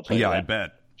 Greg. I'll tell you that. I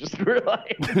bet. Just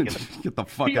realize, get the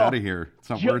fuck out of here.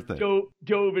 It's not worth it.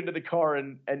 Dove into the car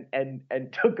and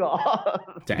took off.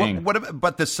 Dang.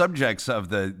 But the subjects of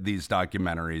these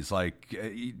documentaries,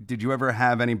 did you ever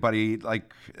have anybody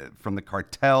from the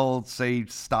cartel say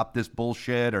stop this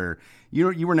bullshit, or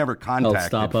you were never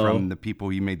contacted from the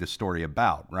people you made the story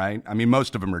about, right? I mean,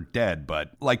 most of them are dead,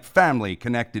 but family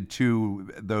connected to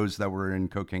those that were in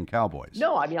Cocaine Cowboys.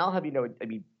 No, I mean, I'll have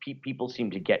people seem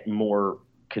to get more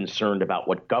concerned about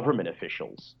what government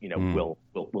officials, will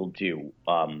do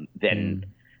than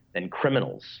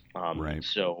criminals. Right.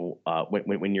 So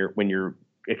when you're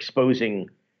exposing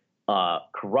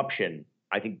corruption,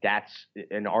 I think that's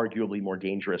an arguably more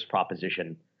dangerous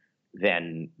proposition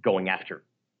than going after,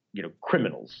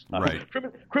 criminals. Right.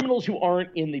 Criminals who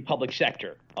aren't in the public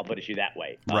sector. I'll put it to you that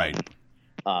way. Right.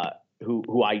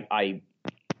 Who I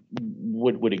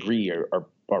would agree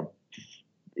are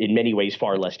in many ways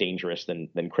far less dangerous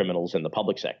than criminals in the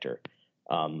public sector,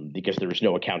 because there is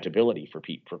no accountability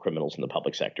for criminals in the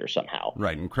public sector somehow.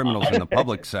 Right, and criminals in the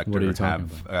public sector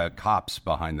have cops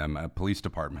behind them, police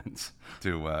departments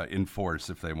to enforce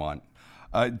if they want.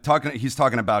 He's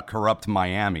talking about corrupt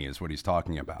Miami is what he's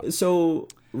talking about. So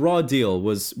Raw Deal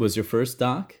was your first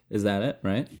doc? Is that it,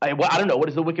 right? I don't know. What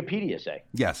does the Wikipedia say?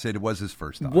 Yes, it was his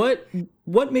first doc.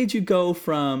 What made you go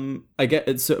from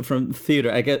from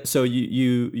theater? So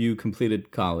you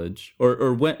completed college,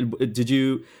 or when did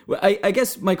you? I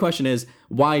guess my question is,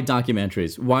 why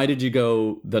documentaries? Why did you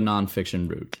go the nonfiction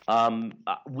route?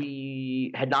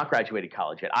 We had not graduated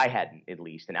college yet. I hadn't, at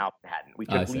least, and Alvin hadn't. We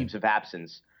took leaves of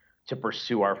absence to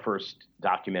pursue our first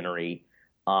documentary.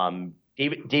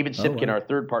 David Sipkin, our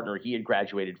third partner, he had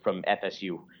graduated from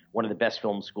FSU one of the best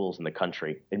film schools in the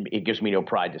country. And it gives me no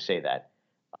pride to say that.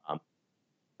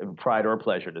 Pride or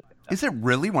pleasure to say that. Is it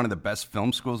really one of the best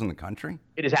film schools in the country?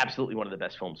 It is absolutely one of the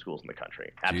best film schools in the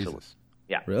country. Absolutely. Jesus.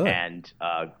 Yeah. Really? And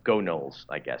go Knowles,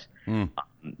 I guess.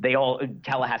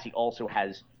 Tallahassee also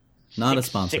has Not a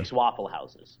sponsor. 6 Waffle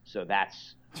Houses. So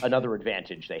that's another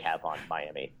advantage they have on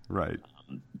Miami. Right.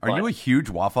 Are you a huge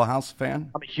Waffle House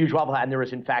fan? I'm a huge Waffle House, and there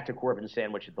is, in fact, a Corben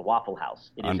sandwich at the Waffle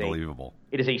House. Unbelievable.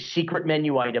 It is a secret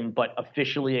menu item, but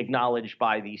officially acknowledged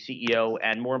by the CEO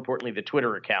and, more importantly, the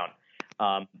Twitter account.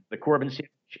 The Corben sandwich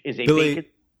is a Billy,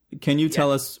 bacon. can you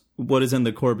tell us what is in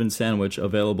the Corben sandwich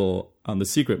available on the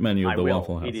secret menu of the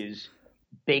Waffle House? It is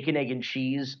bacon, egg, and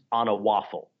cheese on a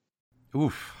waffle.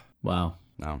 Oof. Wow.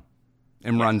 No.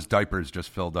 Imran's diapers just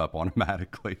filled up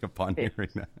automatically upon hearing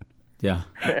that. Yeah.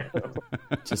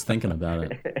 Just thinking about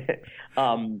it.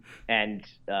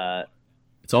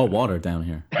 It's all water down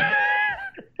here.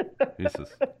 Jesus.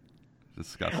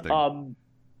 Disgusting.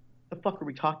 The fuck are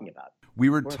we talking about? We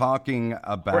were talking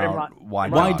about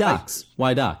why docs.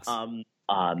 Why docs?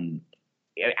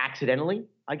 Accidentally,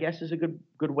 I guess, is a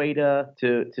good way to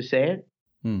say it.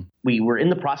 Hmm. We were in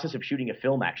the process of shooting a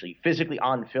film, actually, physically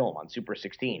on film on Super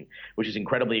 16, which is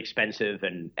incredibly expensive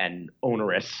and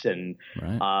onerous. And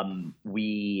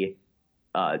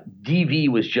DV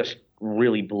was just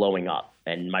really blowing up.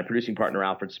 And my producing partner,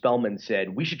 Alfred Spellman, said,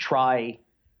 we should try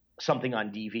something on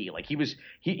DV. Like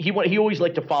he always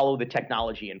liked to follow the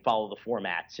technology and follow the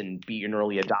formats and be an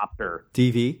early adopter.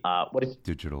 DV? What is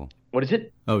digital? What is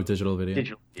it? Oh, digital video.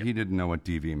 Digital. He didn't know what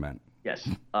DV meant. Yes.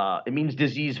 It means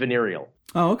disease venereal.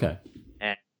 Oh, okay.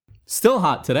 And still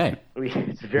hot today.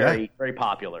 It's very very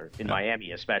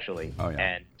Miami, especially. Oh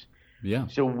yeah. And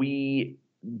so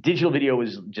digital video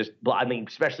was just, I mean,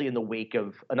 especially in the wake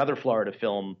of another Florida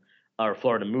film or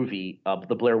Florida movie,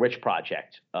 the Blair Witch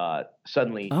Project.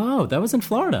 Suddenly. Oh, that was in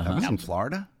Florida. That was in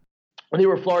Florida? Well, they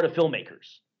were Florida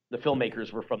filmmakers. The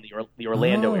filmmakers were from the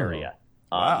Orlando area.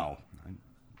 Wow.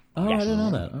 Oh, yes. I didn't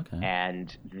know that. Okay.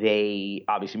 And they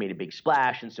obviously made a big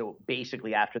splash. And so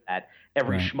basically after that,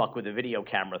 every schmuck with a video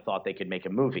camera thought they could make a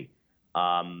movie.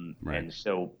 And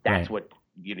so that's what,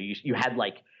 you had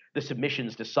like the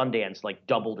submissions to Sundance like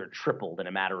doubled or tripled in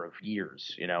a matter of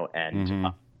years,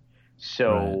 and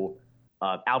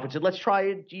Alfred said, let's try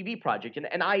a GV project.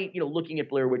 And I, looking at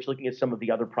Blair Witch, looking at some of the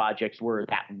other projects where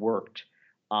that worked,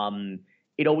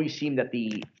 it always seemed that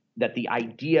the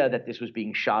idea that this was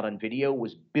being shot on video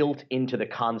was built into the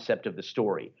concept of the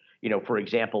story. For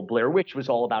example, Blair Witch was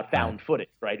all about found footage,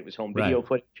 right? It was home video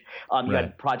footage. You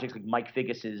had projects like Mike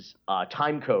Figgis's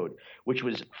Time Code, which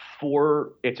was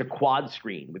it's a quad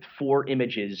screen with 4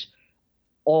 images,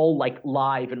 all like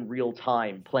live in real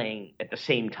time playing at the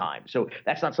same time. So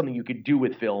that's not something you could do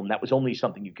with film. That was only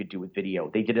something you could do with video.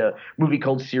 They did a movie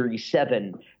called Series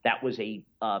 7 that was a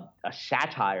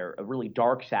satire, a really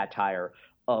dark satire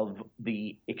of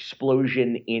the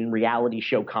explosion in reality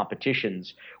show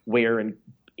competitions, where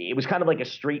it was kind of like a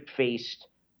straight-faced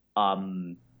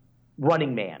Running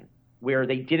Man, where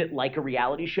they did it like a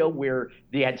reality show where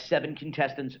they had 7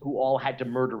 contestants who all had to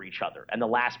murder each other, and the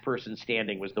last person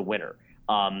standing was the winner.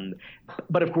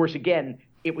 But of course, again,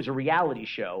 it was a reality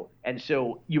show, and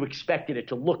so you expected it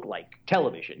to look like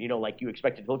television, like you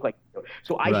expected it to look like.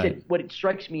 So I said, what it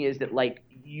strikes me is that like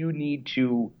you need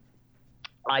to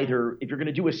either, if you're going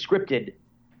to do a scripted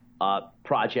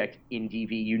project in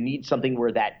DV, you need something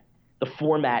where that the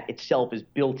format itself is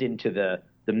built into the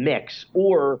mix,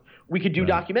 or we could do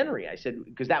documentary. I said,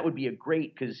 because that would be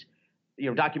because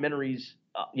documentaries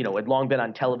had long been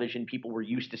on television. People were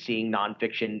used to seeing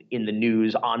nonfiction in the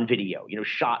news on video,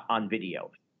 shot on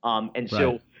video.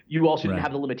 So you also didn't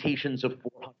have the limitations of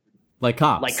 400. Like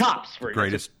Cops. Like Cops, for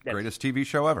greatest TV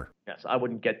show ever. Yes, I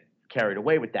wouldn't get carried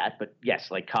away with that, but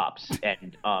yes, like Cops.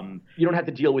 And you don't have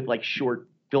to deal with like short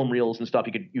film reels and stuff.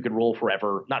 You could roll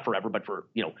forever, not forever, but for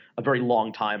a very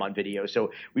long time on video.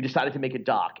 So we decided to make a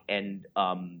doc, and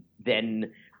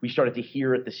then we started to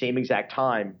hear at the same exact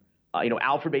time.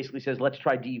 Alfred basically says, let's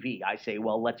try DV. I say,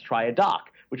 well, let's try a doc,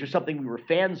 which was something we were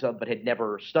fans of but had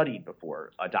never studied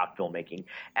before, doc filmmaking.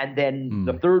 And then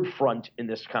the third front in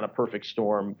this kind of perfect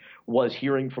storm was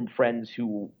hearing from friends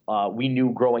who we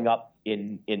knew growing up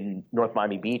in North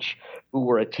Miami Beach, who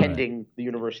were attending the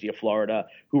University of Florida,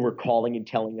 who were calling and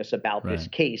telling us about this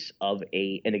case of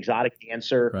an exotic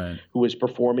dancer who was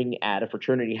performing at a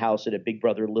fraternity house at a Big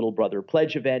Brother, Little Brother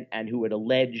pledge event, and who had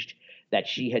alleged that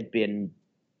she had been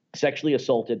sexually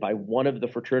assaulted by one of the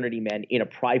fraternity men in a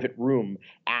private room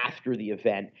after the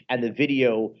event. And the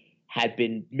video had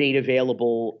been made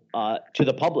available to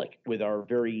the public with our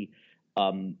very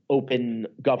open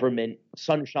government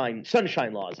sunshine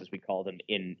laws, as we call them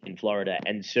in Florida.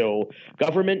 And so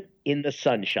government in the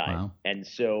sunshine. Wow. And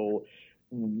so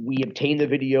we obtained the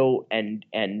video and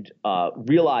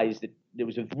realized that there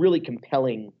was a really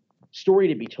compelling story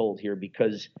to be told here,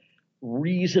 because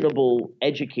reasonable,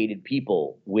 educated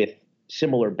people with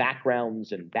similar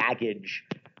backgrounds and baggage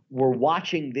were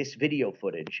watching this video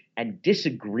footage and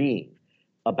disagreeing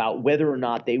about whether or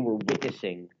not they were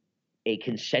witnessing a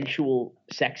consensual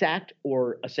sex act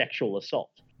or a sexual assault.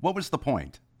 What was the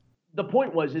point? The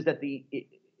point is that the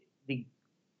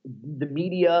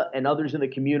media and others in the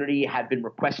community had been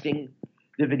requesting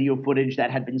the video footage that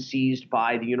had been seized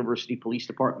by the University Police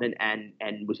Department and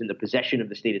was in the possession of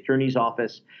the state attorney's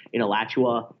office in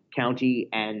Alachua County.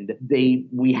 And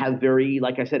we have very,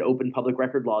 like I said, open public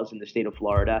record laws in the state of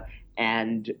Florida,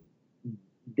 and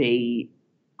they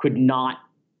could not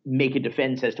make a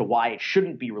defense as to why it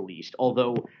shouldn't be released,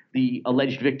 although the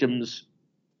alleged victims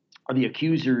or the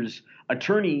accuser's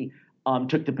attorney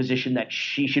took the position that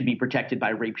she should be protected by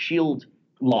rape shield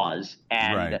laws.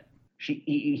 And right.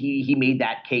 He made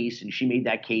that case, and she made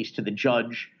that case to the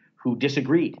judge, who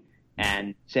disagreed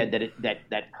and said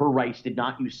that her rights did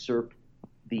not usurp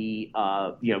the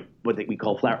what we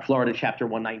call Florida Chapter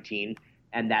 119,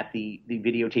 and that the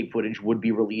videotape footage would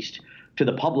be released to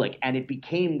the public. And it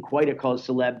became quite a cause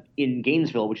célèbre in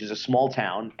Gainesville, which is a small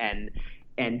town, and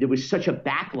there was such a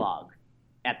backlog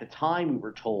at the time, we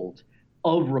were told,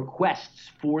 of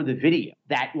requests for the video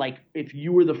that, like, if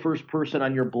you were the first person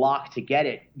on your block to get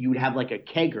it, you would have like a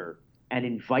kegger and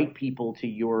invite people to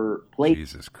your place.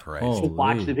 Jesus Christ. To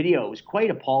watch the video. It was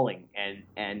quite appalling.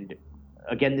 And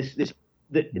again,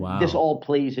 this all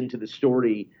plays into the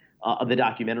story of the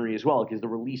documentary as well, because the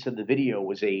release of the video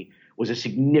was a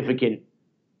significant,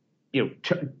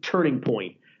 turning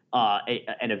point,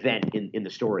 an event in the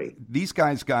story. These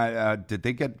guys did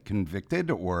they get convicted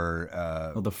or?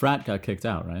 Well, the frat got kicked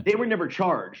out, right? They were never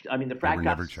charged. I mean, the frat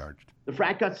never charged. The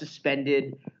frat got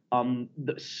suspended.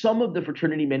 Some of the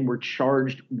fraternity men were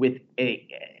charged with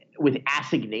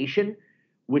assignation,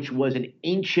 which was an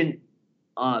ancient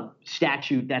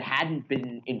statute that hadn't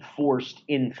been enforced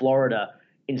in Florida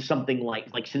in something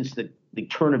like since the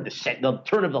turn of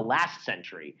the last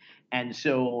century. And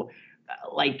so,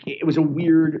 it was a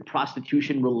weird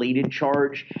prostitution-related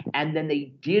charge. And then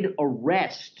they did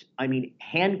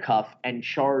handcuff and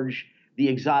charge the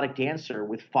exotic dancer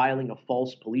with filing a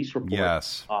false police report.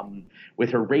 Yes.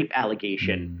 With her rape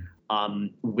allegation,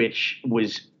 which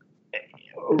was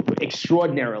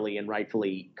extraordinarily and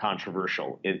rightfully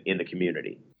controversial in the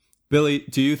community. Billy,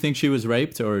 do you think she was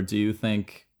raped, or do you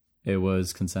think it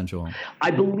was consensual?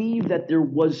 I believe that there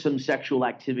was some sexual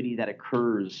activity that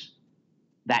occurs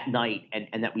that night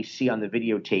and that we see on the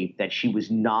videotape that she was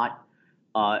not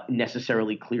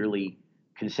necessarily clearly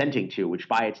consenting to, which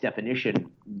by its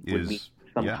definition would mean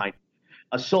some kind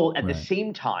of assault. At the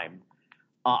same time,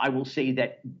 I will say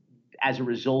that as a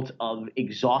result of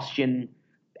exhaustion,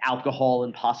 alcohol,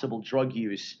 and possible drug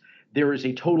use, there is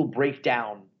a total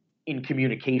breakdown in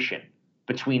communication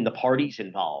between the parties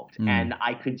involved. And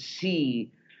I could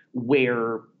see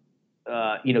where,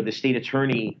 the state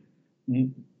attorney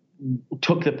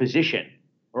took the position,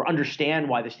 or understand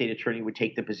why the state attorney would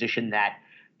take the position that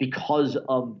because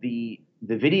of the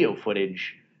video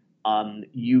footage,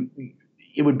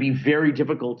 it would be very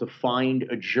difficult to find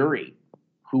a jury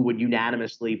who would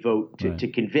unanimously vote to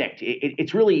convict.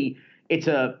 It's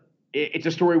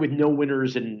a story with no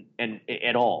winners and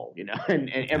at all, and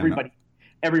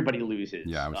everybody loses.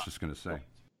 Yeah, I was just going to say.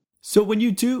 So when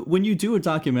you do a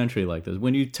documentary like this,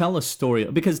 when you tell a story,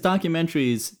 because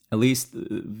documentaries, at least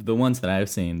the ones that I've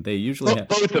seen, they usually have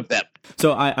both of them.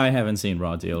 So I haven't seen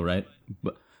Raw Deal, right?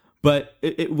 But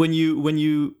when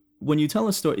you tell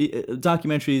a story,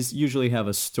 documentaries usually have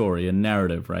a story, a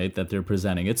narrative, right? That they're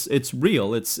presenting. It's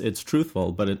real, it's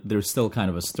truthful, but there's still kind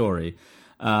of a story.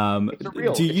 When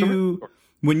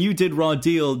you did Raw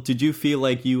Deal, did you feel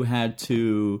like you had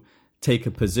to take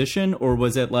a position, or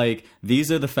was it like,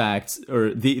 these are the facts,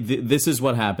 or this is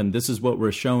what happened, this is what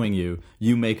we're showing you,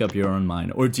 you make up your own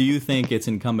mind? Or do you think it's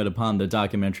incumbent upon the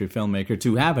documentary filmmaker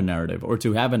to have a narrative, or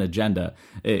to have an agenda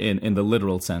in the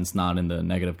literal sense, not in the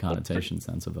negative connotation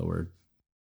sense of the word?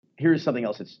 Here's something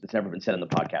else that's never been said on the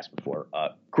podcast before.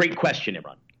 Great question,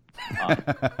 Imran.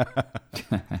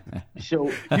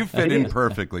 So you fit in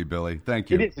perfectly, Billy. Thank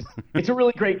you. It is. It's a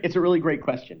really great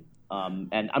question.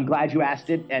 And I'm glad you asked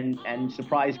it, and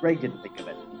surprised Greg didn't think of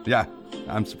it. Yeah,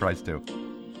 I'm surprised too.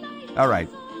 All right.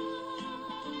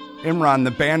 Imran,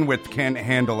 the bandwidth can't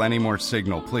handle any more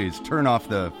signal. Please turn off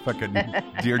the fucking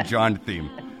Dear John theme.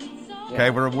 Okay,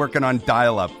 we're working on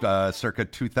dial-up, circa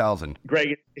 2000.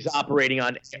 Greg is operating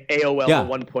on AOL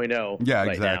 1.0. Yeah,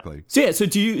 right exactly. now. So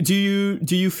do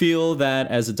you feel that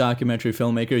as a documentary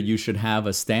filmmaker you should have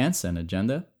a stance and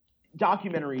agenda?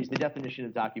 Documentaries, the definition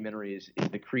of documentary is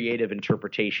the creative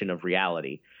interpretation of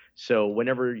reality. So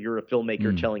whenever you're a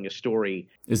filmmaker telling a story...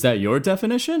 Is that your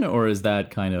definition, or is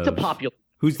that kind of... It's a popular...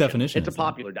 Whose definition It's a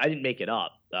popular... I didn't make it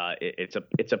up.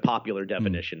 It's a popular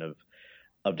definition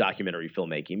of documentary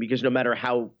filmmaking, because no matter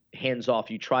how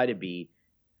hands-off you try to be,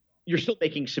 you're still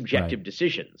making subjective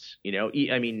decisions. You know,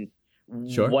 I mean...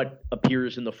 Sure. What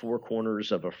appears in the four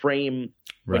corners of a frame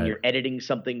when you're editing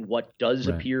something, what does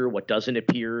appear, what doesn't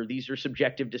appear. These are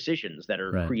subjective decisions that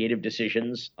are creative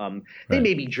decisions. They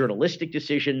may be journalistic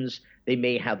decisions. They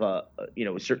may have a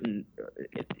certain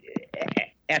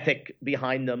ethic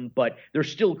behind them, but they're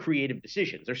still creative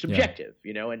decisions. They're subjective,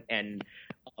 and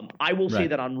I will say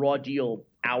that on Raw Deal,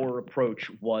 our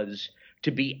approach was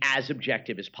to be as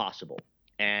objective as possible.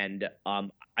 And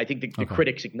I think the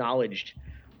critics acknowledged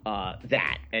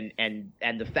that, and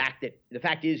the fact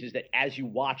is that as you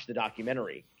watch the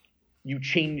documentary,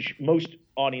 most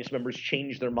audience members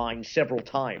change their mind several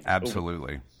times.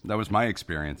 Absolutely. That was my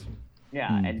experience. Yeah.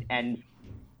 And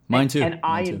mine too. And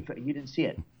you didn't see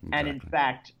it. Exactly. And in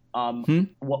fact,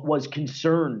 what was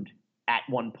concerned at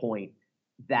one point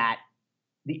that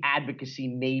the advocacy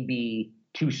may be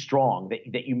too strong,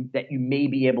 that you may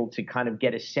be able to kind of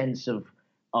get a sense of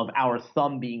our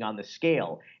thumb being on the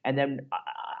scale. And then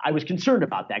I was concerned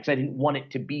about that because I didn't want it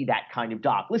to be that kind of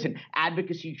doc. Listen,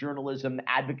 advocacy journalism,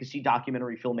 advocacy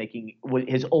documentary filmmaking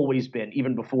has always been,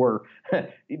 even before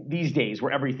these days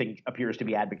where everything appears to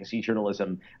be advocacy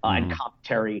journalism and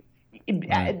commentary.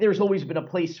 There's always been a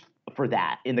place for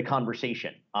that in the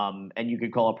conversation. And you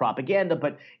could call it propaganda,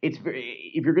 but if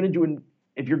you're going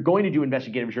to do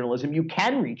investigative journalism, you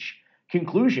can reach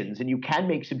conclusions and you can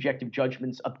make subjective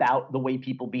judgments about the way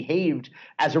people behaved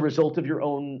as a result of your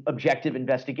own objective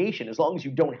investigation, as long as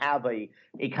you don't have a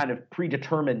kind of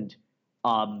predetermined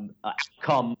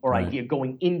outcome or idea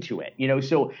going into it,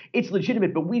 so it's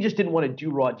legitimate, but we just didn't want to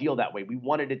do Raw Deal that way. We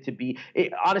wanted it to be,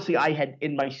 honestly, I had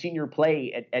in my senior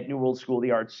play at New World School of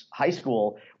the Arts High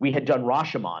School, we had done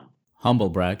Rashomon. Humble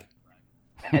brag.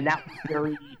 And that was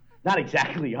very... Not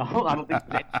exactly. I don't think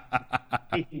there's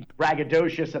anything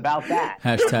braggadocious about that.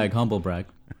 Hashtag humble brag.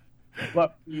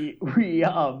 But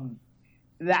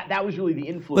that was really the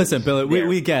influence. Listen, Billy,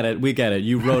 we get it. We get it.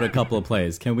 You wrote a couple of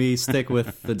plays. Can we stick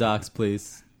with the docs,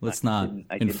 please? Let's not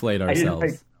inflate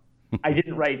ourselves. I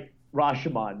didn't write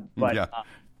Rashomon, but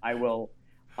I will.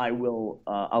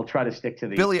 I'll try to stick to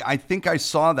the... Billy, I think I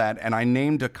saw that, and I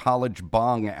named a college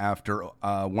bong after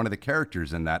one of the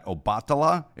characters in that.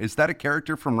 Obatala? Is that a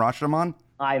character from Rashomon?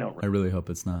 I don't remember. I really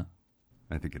hope it's not.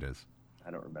 I think it is.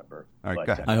 I don't remember. All right,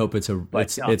 go ahead. I hope it's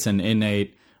an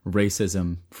innate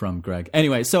racism from Greg.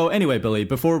 Anyway, Billy,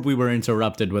 before we were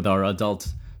interrupted with our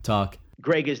adult talk...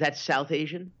 Greg, is that South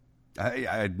Asian?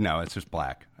 No, it's just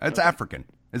black. It's African.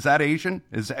 Is that Asian?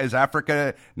 Is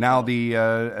Africa now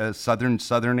the southern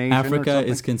Asian? Africa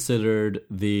is considered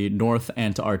the North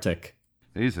Antarctic.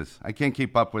 Jesus, I can't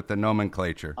keep up with the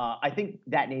nomenclature. I think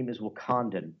that name is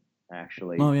Wakandan,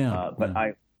 actually. Oh yeah,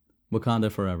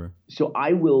 Wakanda forever. So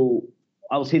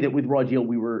I'll say that with Raw Deal,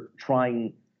 we were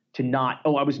trying to not.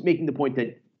 I was making the point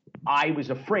that I was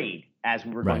afraid as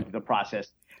we were going through the process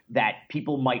that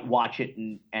people might watch it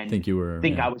and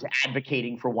think I was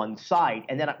advocating for one side.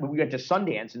 And then when we went to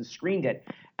Sundance and screened it,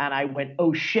 and I went,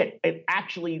 oh shit, it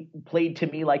actually played to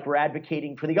me like we're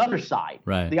advocating for the other side,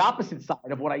 the opposite side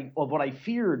of what I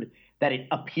feared that it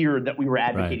appeared that we were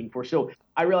advocating for. So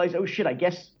I realized, oh shit, I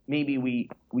guess maybe we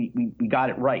got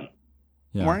it right.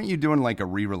 Yeah. Why aren't you doing like a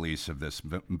re-release of this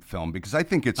film? Because I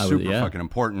think it's super fucking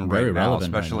important right now,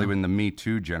 especially in the Me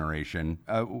Too generation.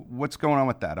 What's going on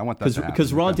with that? I want that to happen.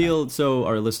 Because Raw Deal, so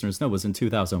our listeners know, was in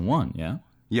 2001, yeah?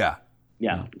 Yeah.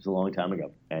 Yeah, it was a long time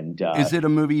ago. And is it a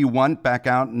movie you want back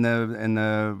out in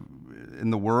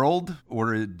the world,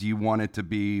 or do you want it to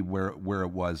be where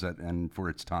it was and for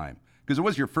its time? Because it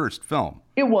was your first film.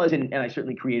 It was, and I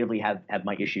certainly creatively have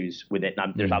my issues with it.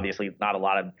 And there's obviously not a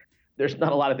lot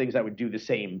of things I would do the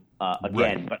same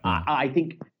again. But I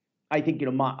think I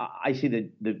see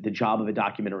the job of a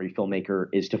documentary filmmaker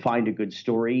is to find a good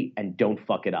story and don't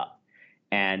fuck it up.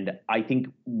 And I think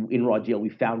in Raw Deal we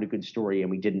found a good story and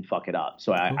we didn't fuck it up.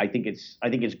 So I think it's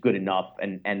good enough,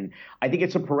 and I think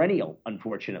it's a perennial.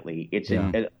 Unfortunately, it's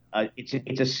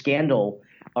a scandal,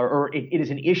 or it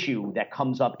is an issue that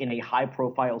comes up in a high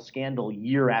profile scandal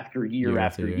year after year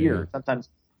after year. Sometimes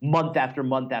month after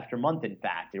month after month, in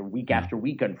fact, or week after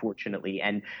week, unfortunately.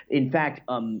 And in fact,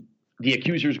 the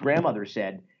accuser's grandmother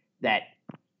said that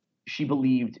she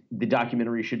believed the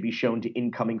documentary should be shown to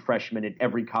incoming freshmen at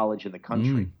every college in the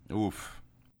country. Oof.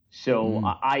 So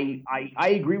I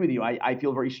agree with you. I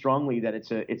feel very strongly that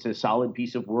it's a solid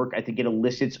piece of work. I think it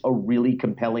elicits a really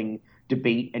compelling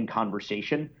debate and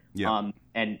conversation. Yeah.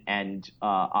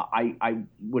 I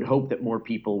would hope that more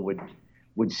people would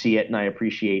see it, and I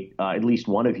appreciate at least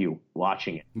one of you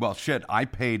watching it. Well, shit, I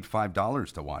paid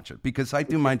 $5 to watch it because I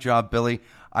do my job, Billy.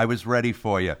 I was ready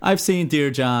for you. I've seen Dear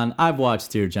John. I've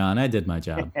watched Dear John. I did my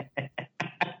job.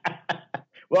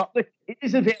 Well, it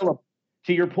is available.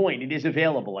 To your point, it is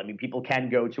available. I mean, people can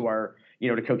go to our, to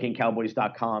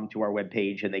cocainecowboys.com, to our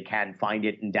webpage, and they can find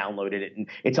it and download it. And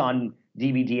it's on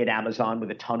DVD at Amazon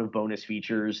with a ton of bonus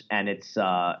features, and it's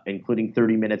including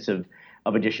 30 minutes of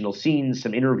additional scenes,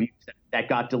 some interviews that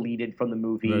got deleted from the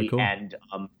movie, Very cool. and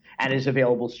is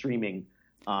available streaming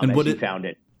and as you found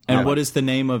it. And what is the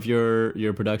name of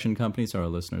your production company so our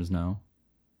listeners know?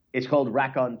 It's called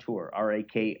Raconteur,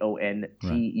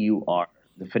 Rakontur.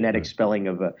 The phonetic spelling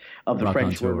of the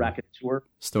French word raconteur,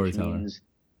 storyteller, means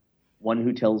one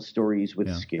who tells stories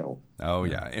with skill. Oh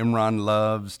yeah, Imran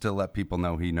loves to let people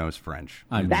know he knows French.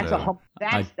 That's a humble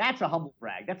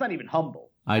brag. That's not even humble.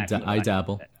 I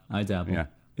dabble. Yeah.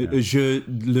 Je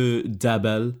le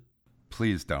dabble.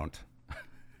 Please don't.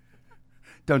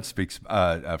 Don't speak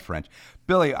French,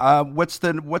 Billy. What's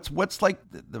like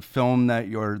the film that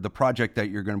the project that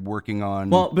you're working on?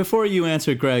 Well, before you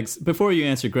answer Greg's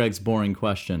boring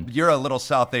question, you're a little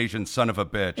South Asian son of a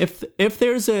bitch. If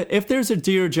there's a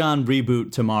Dear John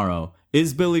reboot tomorrow,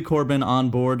 is Billy Corben on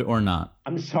board or not?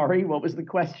 I'm sorry, what was the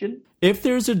question? If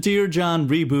there's a Dear John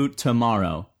reboot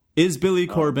tomorrow, is Billy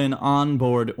Corben on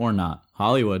board or not?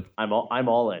 Hollywood. I'm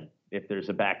all in. If there's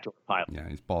a backdoor pilot. Yeah,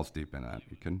 he's balls deep in that.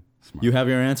 You have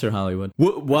your answer, Hollywood.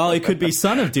 Well, it could be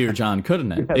son of Dear John,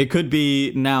 couldn't it? It could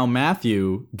be now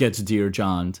Matthew gets Dear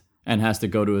John'd and has to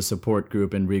go to a support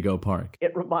group in Rego Park.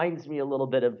 It reminds me a little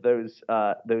bit of those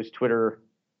Twitter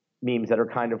memes that are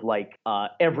kind of like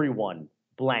everyone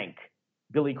blank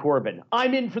Billy Corben.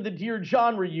 I'm in for the Dear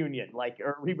John reunion,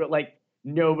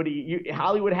 nobody.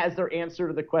 Hollywood has their answer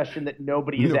to the question that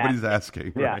nobody's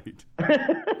asking. Right.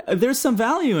 There's some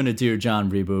value in a Dear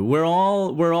John reboot. We're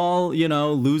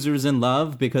all losers in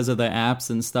love because of the apps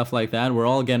and stuff like that. We're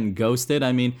all getting ghosted.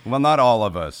 I mean, well, not all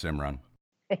of us, Imran.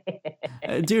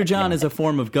 Dear John is a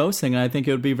form of ghosting, and I think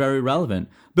it would be very relevant.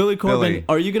 Billy Corben,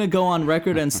 are you going to go on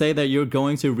record and say that you're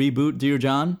going to reboot Dear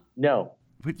John? No.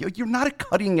 But you're not a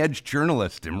cutting-edge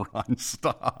journalist, Imran.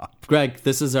 Stop. Greg,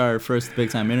 this is our first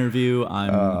big-time interview.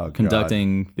 I'm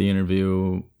conducting the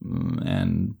interview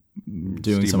and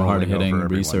doing some hard-hitting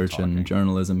research and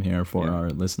journalism here for our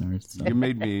listeners. So. You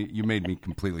made me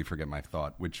completely forget my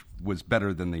thought, which was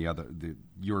better than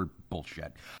your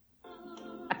bullshit.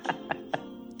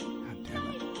 God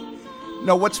damn it.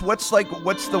 No, what's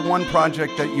the one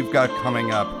project that you've got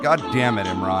coming up? God damn it,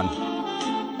 Imran.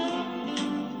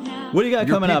 What do you got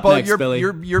coming up next, Billy?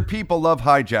 Your people love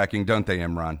hijacking, don't they,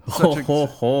 Imran?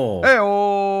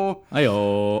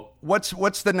 Hey-oh.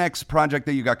 What's the next project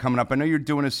that you got coming up? I know you're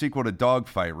doing a sequel to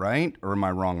Dogfight, right? Or am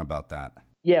I wrong about that?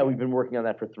 Yeah, we've been working on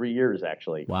that for 3 years,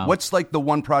 actually. Wow. What's like the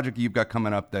one project you've got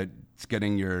coming up that's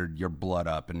getting your blood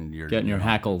up and your getting your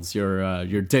hackles,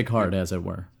 your dick hard, as it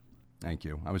were? Thank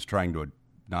you. I was trying to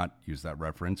not use that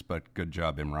reference, but good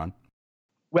job, Imran.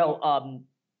 Well,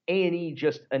 A&E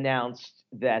just announced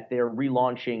that they're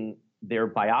relaunching their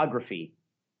biography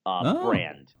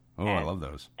brand. Oh, I love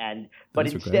those.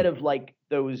 But instead of like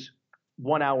those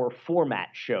 1 hour format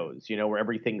shows, where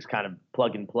everything's kind of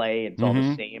plug and play, it's all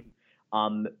the same.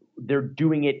 They're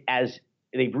doing it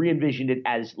they've re-envisioned it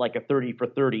as like a 30 for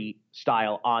 30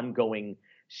 style ongoing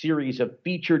series of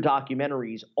feature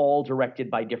documentaries, all directed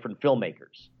by different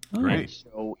filmmakers. Great. And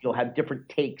so you'll have different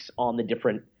takes on the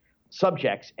different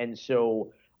subjects. And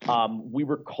so we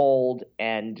were called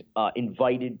and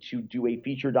invited to do a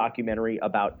feature documentary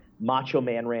about Macho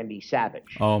Man Randy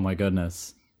Savage. Oh my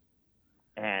goodness!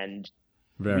 And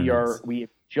we have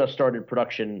just started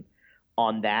production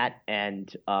on that,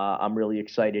 and I'm really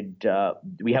excited.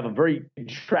 We have a very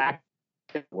track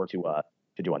to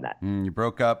do on that. You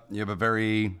broke up. You have a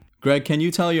very Greg. Can you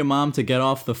tell your mom to get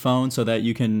off the phone so that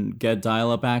you can get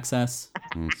dial-up access?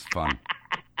 It's fun.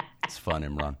 It's fun,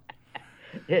 Imran.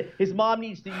 His mom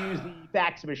needs to use the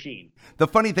fax machine. The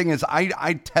funny thing is,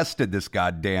 I tested this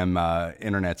goddamn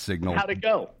internet signal. How'd it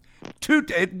go?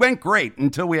 It went great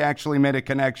until we actually made a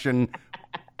connection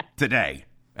today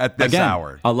at this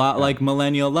hour. A lot like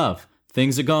millennial love.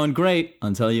 Things are going great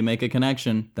until you make a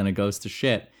connection, then it goes to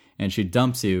shit, and she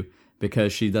dumps you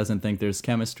because she doesn't think there's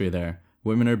chemistry there.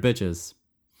 Women are bitches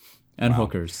and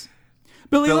hookers.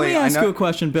 Billy, let me ask you a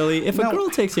question, Billy. If a girl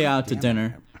takes you out to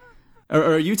dinner,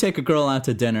 or you take a girl out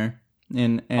to dinner,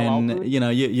 and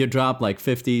you drop like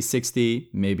 50, 60,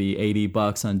 maybe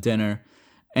 $80 on dinner,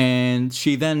 and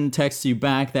she then texts you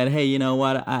back that, hey, you know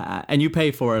what, and you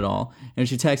pay for it all, and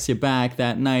she texts you back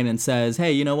that night and says,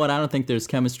 hey, you know what, I don't think there's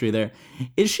chemistry there.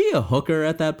 Is she a hooker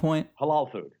at that point?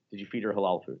 Halal food. Did you feed her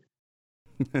halal food?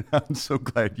 I'm so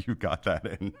glad you got that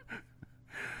in.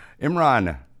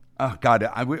 Imran, oh God,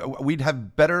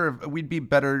 we'd be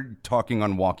better talking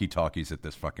on walkie-talkies at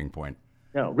this fucking point.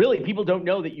 No, really, people don't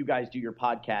know that you guys do your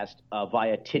podcast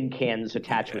via tin cans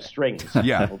attached with strings.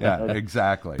 Yeah,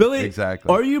 exactly. Billy, exactly.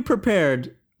 Are you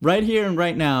prepared right here and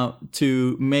right now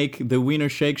to make the Wiener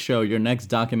Shake Show your next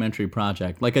documentary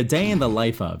project? Like a day in the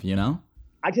life of, you know?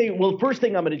 I tell you, well, the first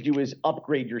thing I'm going to do is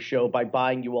upgrade your show by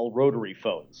buying you all rotary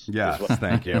phones. Yes,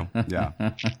 thank you. Yeah.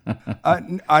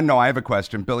 No, I have a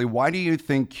question. Billy, why do you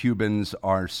think Cubans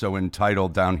are so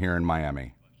entitled down here in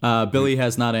Miami? Billy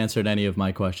has not answered any of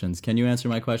my questions. Can you answer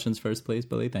my questions first, please,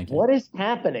 Billy? Thank you. What is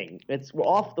happening? We're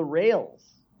off the rails.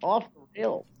 Off the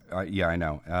rails. Yeah, I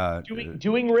know.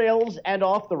 Doing rails and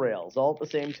off the rails all at the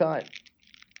same time.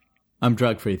 I'm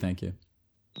drug-free, thank you.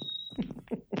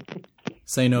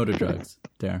 Say no to drugs.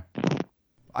 Dare.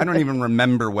 I don't even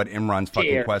remember what Imran's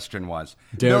fucking question was.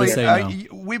 Dare Billy, to say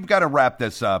no. We've got to wrap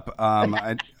this up.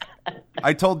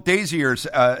 I told Daisy, your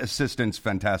assistant's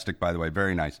fantastic, by the way.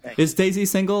 Very nice. Is Daisy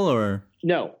single or?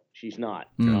 No, she's not.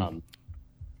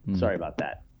 Sorry about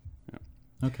that.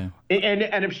 Okay.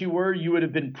 And if she were, you would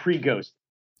have been pre-ghost.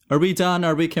 Are we done?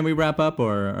 Can we wrap up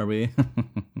or are we?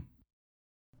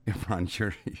 Imran,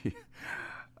 sure.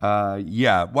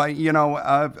 Yeah.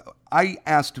 Well, I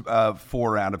asked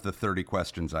 4 out of the 30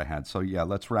 questions I had. So, yeah,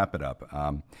 let's wrap it up.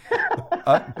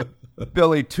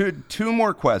 Billy, two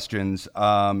more questions,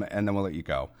 and then we'll let you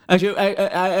go.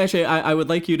 Actually, I would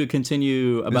like you to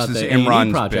continue about the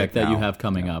A&E project that you have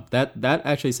coming up. That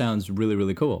actually sounds really,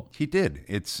 really cool. He did.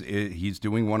 He's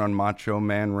doing one on Macho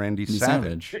Man Randy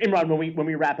Savage. Imran, when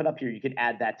we wrap it up here, you could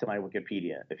add that to my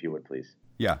Wikipedia, if you would, please.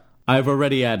 Yeah. I've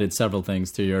already added several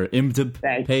things to your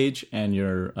IMDb page and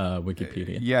your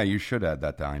Wikipedia. Yeah, you should add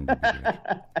that to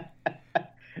IMDb.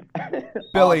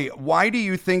 Billy, why do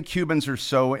you think Cubans are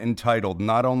so entitled,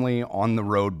 not only on the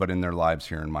road, but in their lives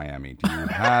here in Miami? Do you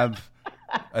have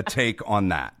a take on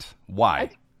that?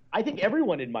 Why? I think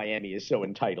everyone in Miami is so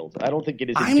entitled. I don't think it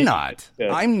is. I'm not.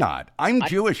 I'm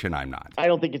Jewish and I'm not. I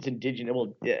don't think it's indigenous.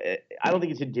 Well, I don't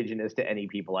think it's indigenous to any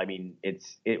people. I mean,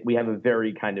 we have a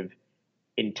very kind of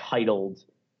entitled,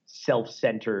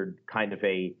 self-centered kind of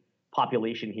a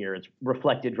population here. It's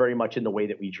reflected very much in the way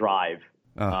that we drive.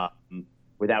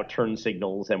 Without turn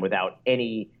signals and without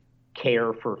any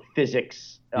care for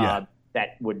physics that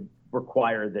would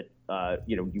require that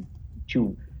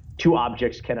two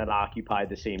objects cannot occupy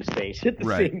the same space at the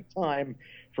same time.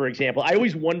 For example, I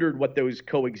always wondered what those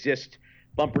coexist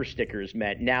bumper stickers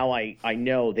meant. Now I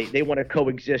know they want to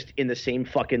coexist in the same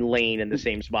fucking lane in the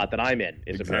same spot that I'm in.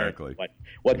 Is exactly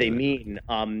what they mean.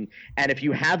 And if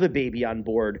you have a baby on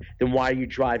board, then why are you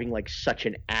driving like such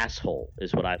an asshole?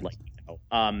 Is what I'd like to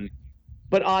know.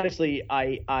 But honestly,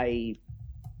 I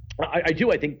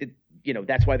do. I think that,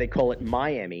 that's why they call it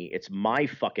Miami. It's my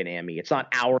fucking Ammy. It's not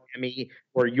our Ammy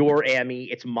or your Ammy.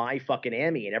 It's my fucking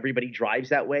Ammy. And everybody drives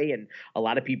that way. And a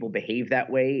lot of people behave that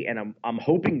way. And I'm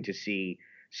hoping to see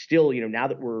still, now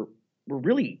that we're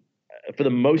really, for the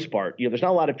most part, there's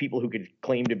not a lot of people who could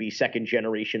claim to be second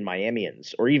generation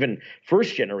Miamians or even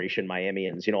first generation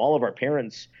Miamians. All of our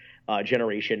parents'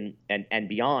 generation and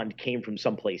beyond came from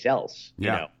someplace else,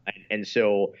 and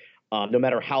so no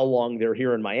matter how long they're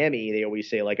here in Miami, they always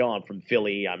say like, oh, I'm from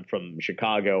Philly, I'm from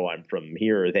Chicago, I'm from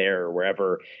here or there or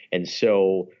wherever. And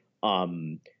so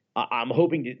I'm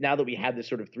hoping to, now that we have this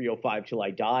sort of 305 till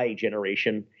I die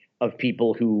generation of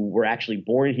people who were actually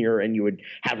born here and you would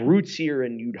have roots here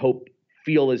and you'd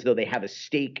feel as though they have a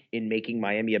stake in making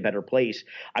Miami a better place.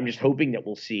 I'm just hoping that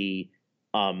we'll see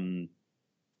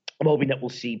I'm hoping that we'll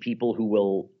see people who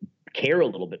will care a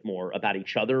little bit more about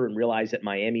each other and realize that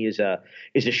Miami is a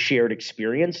shared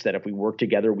experience, that if we work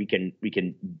together, we can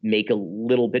make a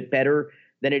little bit better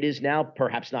than it is now.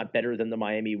 Perhaps not better than the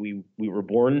Miami we were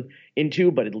born into,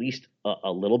 but at least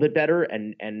a little bit better.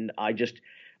 And I just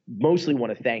mostly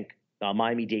want to thank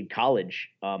Miami-Dade College,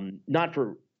 not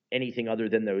for anything other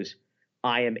than those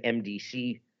I am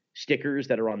MDC stickers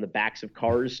that are on the backs of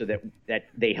cars so that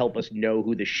they help us know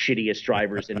who the shittiest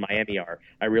drivers in Miami are.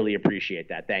 I really appreciate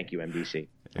that. Thank you, MDC.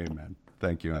 Amen.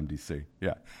 Thank you, MDC.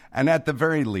 Yeah. And at the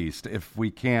very least, if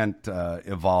we can't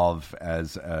evolve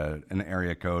as an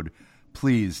area code,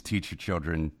 please teach your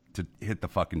children to hit the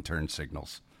fucking turn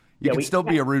signals. You can still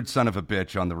be a rude son of a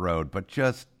bitch on the road, but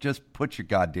just put your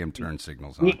goddamn turn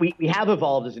signals on. We have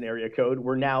evolved as an area code.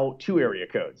 We're now 2 area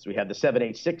codes. We have the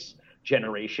 786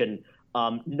 generation,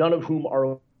 none of whom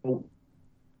are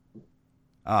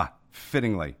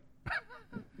fittingly.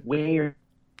 Where?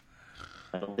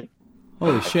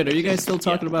 Holy shit, are you guys still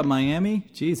talking about Miami?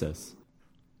 Jesus.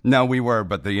 No, we were,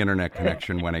 but the internet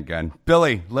connection went again.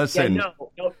 Billy, listen. Yeah,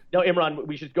 no, Imran,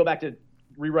 we should go back to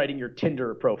rewriting your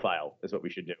Tinder profile is what we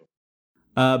should do.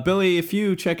 Billy, if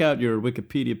you check out your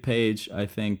Wikipedia page, I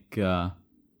think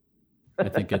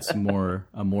it's a more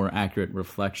accurate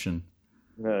reflection.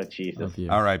 Oh, Jesus.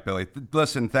 All right, Billy.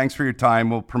 Listen, thanks for your time.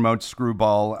 We'll promote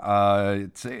Screwball.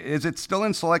 Is it still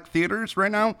in select theaters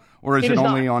right now, or is it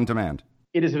only on demand?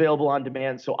 It is available on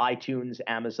demand, so iTunes,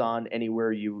 Amazon,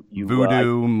 anywhere you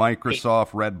Voodoo,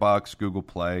 Microsoft, Redbox, Google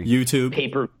Play, YouTube,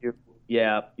 pay-per-view.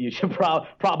 Yeah, you should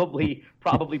probably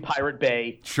Pirate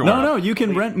Bay. Sure. No, you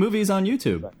can rent movies on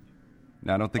YouTube.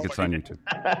 No, I don't think it's on YouTube.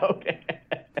 Okay.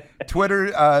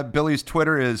 Twitter, Billy's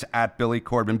Twitter is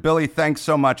 @BillyCorben. Billy, thanks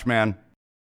so much, man.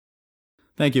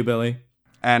 Thank you, Billy.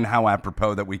 And how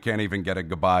apropos that we can't even get a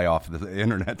goodbye off the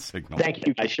internet signal. Thank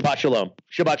you, guys. Shabbat shalom.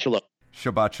 Shabbat shalom.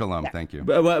 Shabbat shalom. Thank you.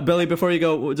 Billy, before you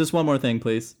go, just one more thing,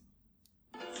 please.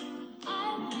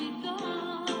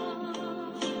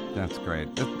 That's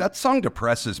great. That song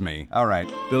depresses me. All right.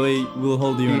 Billy, we'll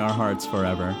hold you in our hearts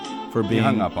forever for being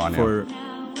hung up on for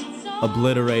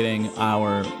obliterating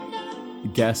our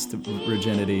guest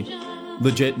virginity,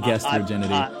 legit guest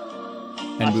virginity,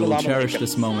 and we will cherish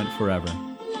this moment forever.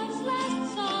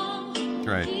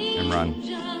 Great, Imran.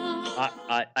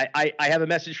 I have a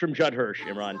message from Judd Hirsch,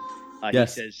 Imran.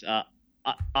 Yes. He says,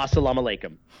 Assalamu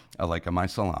alaikum. Alaikum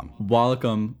assalam.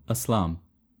 Welcome, Aslam.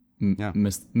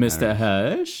 Mr.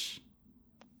 Hirsch.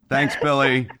 Thanks,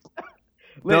 Billy.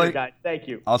 Later, Billy, guys. Thank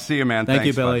you. I'll see you, man. Thank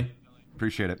Thanks, you, Billy. bud.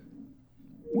 Appreciate it.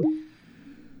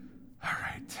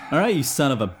 All right, you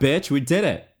son of a bitch. We did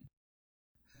it.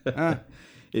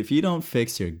 If you don't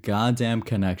fix your goddamn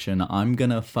connection, I'm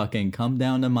gonna fucking come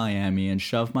down to Miami and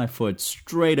shove my foot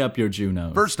straight up your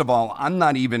Juno. First of all, I'm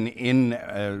not even in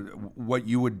what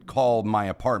you would call my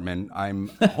apartment.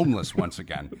 I'm homeless once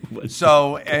again.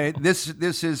 So this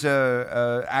is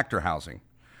actor housing.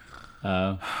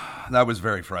 That was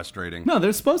very frustrating. No,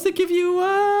 they're supposed to give you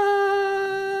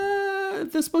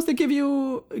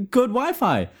good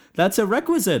Wi-Fi. That's a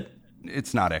requisite.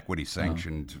 It's not equity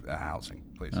sanctioned housing,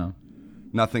 please. Oh.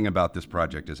 Nothing about this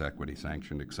project is equity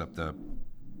sanctioned except the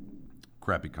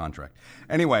crappy contract.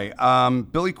 Anyway,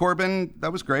 Billy Corben,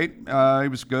 that was great. He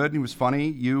was good. He was funny.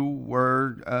 You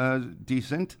were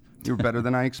decent. You were better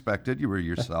than I expected. You were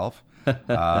yourself.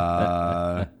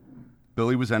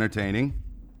 Billy was entertaining.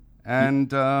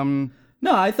 And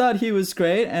no, I thought he was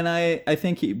great, and I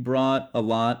think he brought a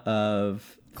lot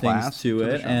of things to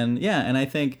it. And yeah, and I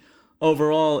think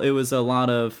overall it was a lot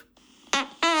of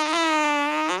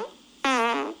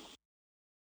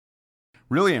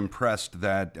really impressed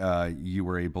that you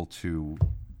were able to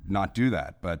not do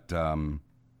that. But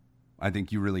I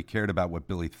think you really cared about what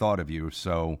Billy thought of you,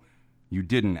 so you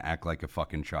didn't act like a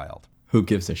fucking child. Who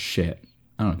gives a shit?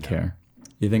 I don't care.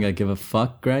 You think I give a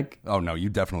fuck, Greg? Oh, no, you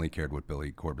definitely cared what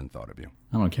Billy Corben thought of you.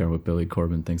 I don't care what Billy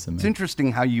Corben thinks of me. It's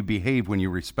interesting how you behave when you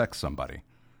respect somebody.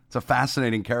 It's a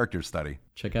fascinating character study.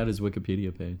 Check out his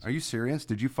Wikipedia page. Are you serious?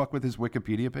 Did you fuck with his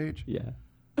Wikipedia page? Yeah.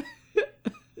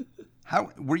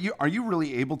 Are you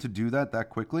really able to do that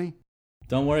quickly?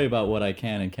 Don't worry about what I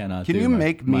can and cannot do. Can you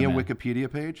make me a Wikipedia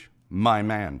page? My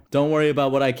man. Don't worry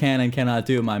about what I can and cannot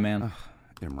do, my man. Ugh,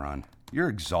 Imran, you're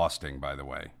exhausting, by the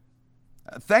way.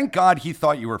 Thank God he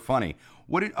thought you were funny.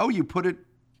 What did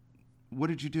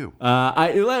you do?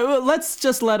 Let's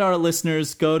just let our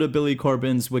listeners go to Billy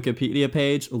Corben's Wikipedia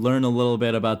page, learn a little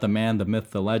bit about the man, the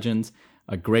myth, the legend,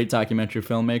 a great documentary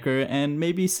filmmaker, and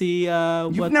maybe see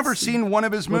You've never seen one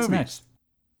of his movies.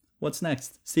 What's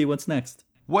next? See what's next.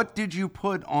 What did you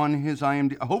put on his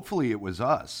IMDb? Hopefully it was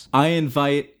us. I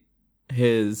invite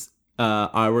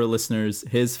our listeners,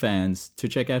 his fans, to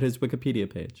check out his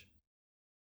Wikipedia page.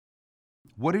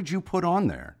 What did you put on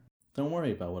there? Don't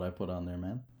worry about what I put on there,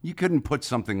 man. You couldn't put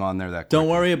something on there that quickly. Don't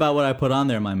worry about what I put on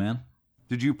there, my man.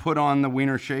 Did you put on the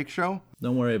Wiener Shake Show?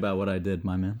 Don't worry about what I did,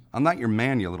 my man. I'm not your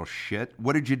man, you little shit.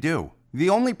 What did you do? The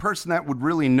only person that would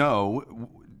really know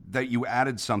that you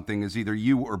added something is either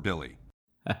you or Billy.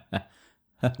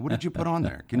 What did you put on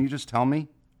there? Can you just tell me?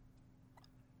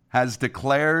 Has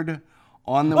declared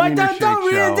on the Wiener Shake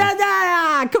Show.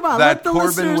 Come on, let the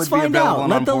listeners find out.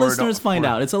 Let the listeners find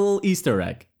out. It's a little Easter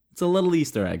egg. It's a little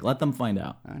Easter egg. Let them find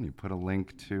out. And you put a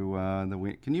link to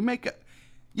the... Can you make a...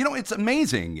 You know, it's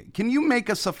amazing. Can you make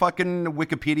us a fucking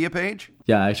Wikipedia page?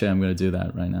 Yeah, actually, I'm going to do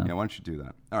that right now. Yeah, why don't you do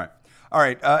that? All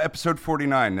right. Episode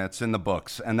 49, that's in the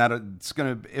books. And that it's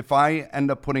going to, if I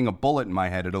end up putting a bullet in my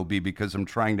head, it'll be because I'm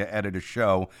trying to edit a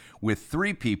show with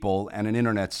 3 people and an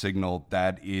internet signal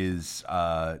that is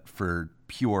for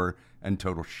pure and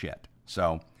total shit.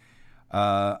 So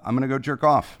I'm going to go jerk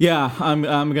off. Yeah, I'm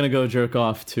going to go jerk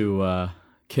off to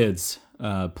kids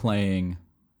playing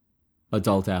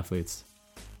adult athletes.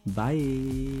 Bye.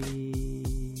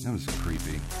 That was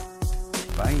creepy.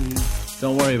 Bye.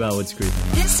 Don't worry about what's creepy.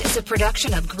 This is a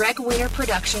production of Greg Wiener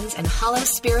Productions and Hollow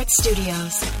Spirit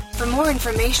Studios. For more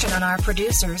information on our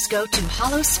producers, go to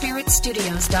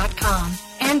hollowspiritstudios.com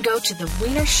and go to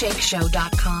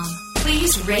thewienershakeshow.com.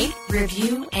 Please rate,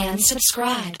 review, and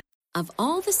subscribe. Of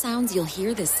all the sounds you'll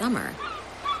hear this summer,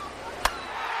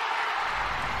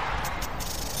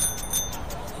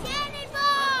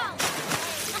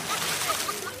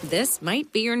 this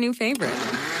might be your new favorite.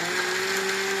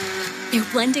 They're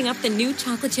blending up the new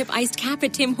chocolate chip iced cap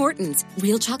at Tim Hortons.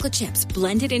 Real chocolate chips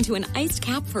blended into an iced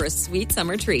cap for a sweet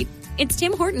summer treat. It's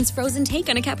Tim Hortons' frozen take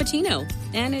on a cappuccino.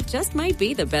 And it just might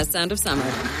be the best sound of summer.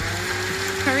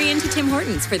 Hurry into Tim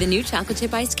Hortons for the new chocolate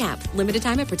chip iced cap. Limited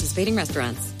time at participating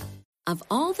restaurants. Of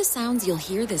all the sounds you'll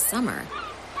hear this summer,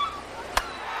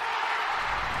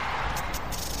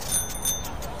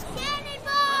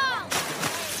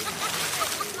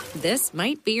 this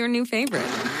might be your new favorite.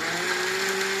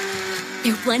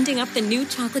 They're blending up the new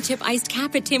chocolate chip iced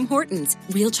cap at Tim Hortons.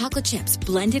 Real chocolate chips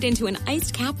blended into an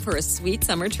iced cap for a sweet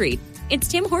summer treat. It's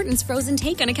Tim Hortons' frozen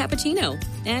take on a cappuccino.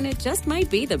 And it just might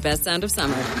be the best sound of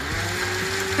summer.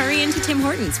 Hurry into Tim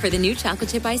Hortons for the new chocolate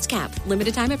chip iced cap.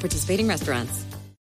 Limited time at participating restaurants.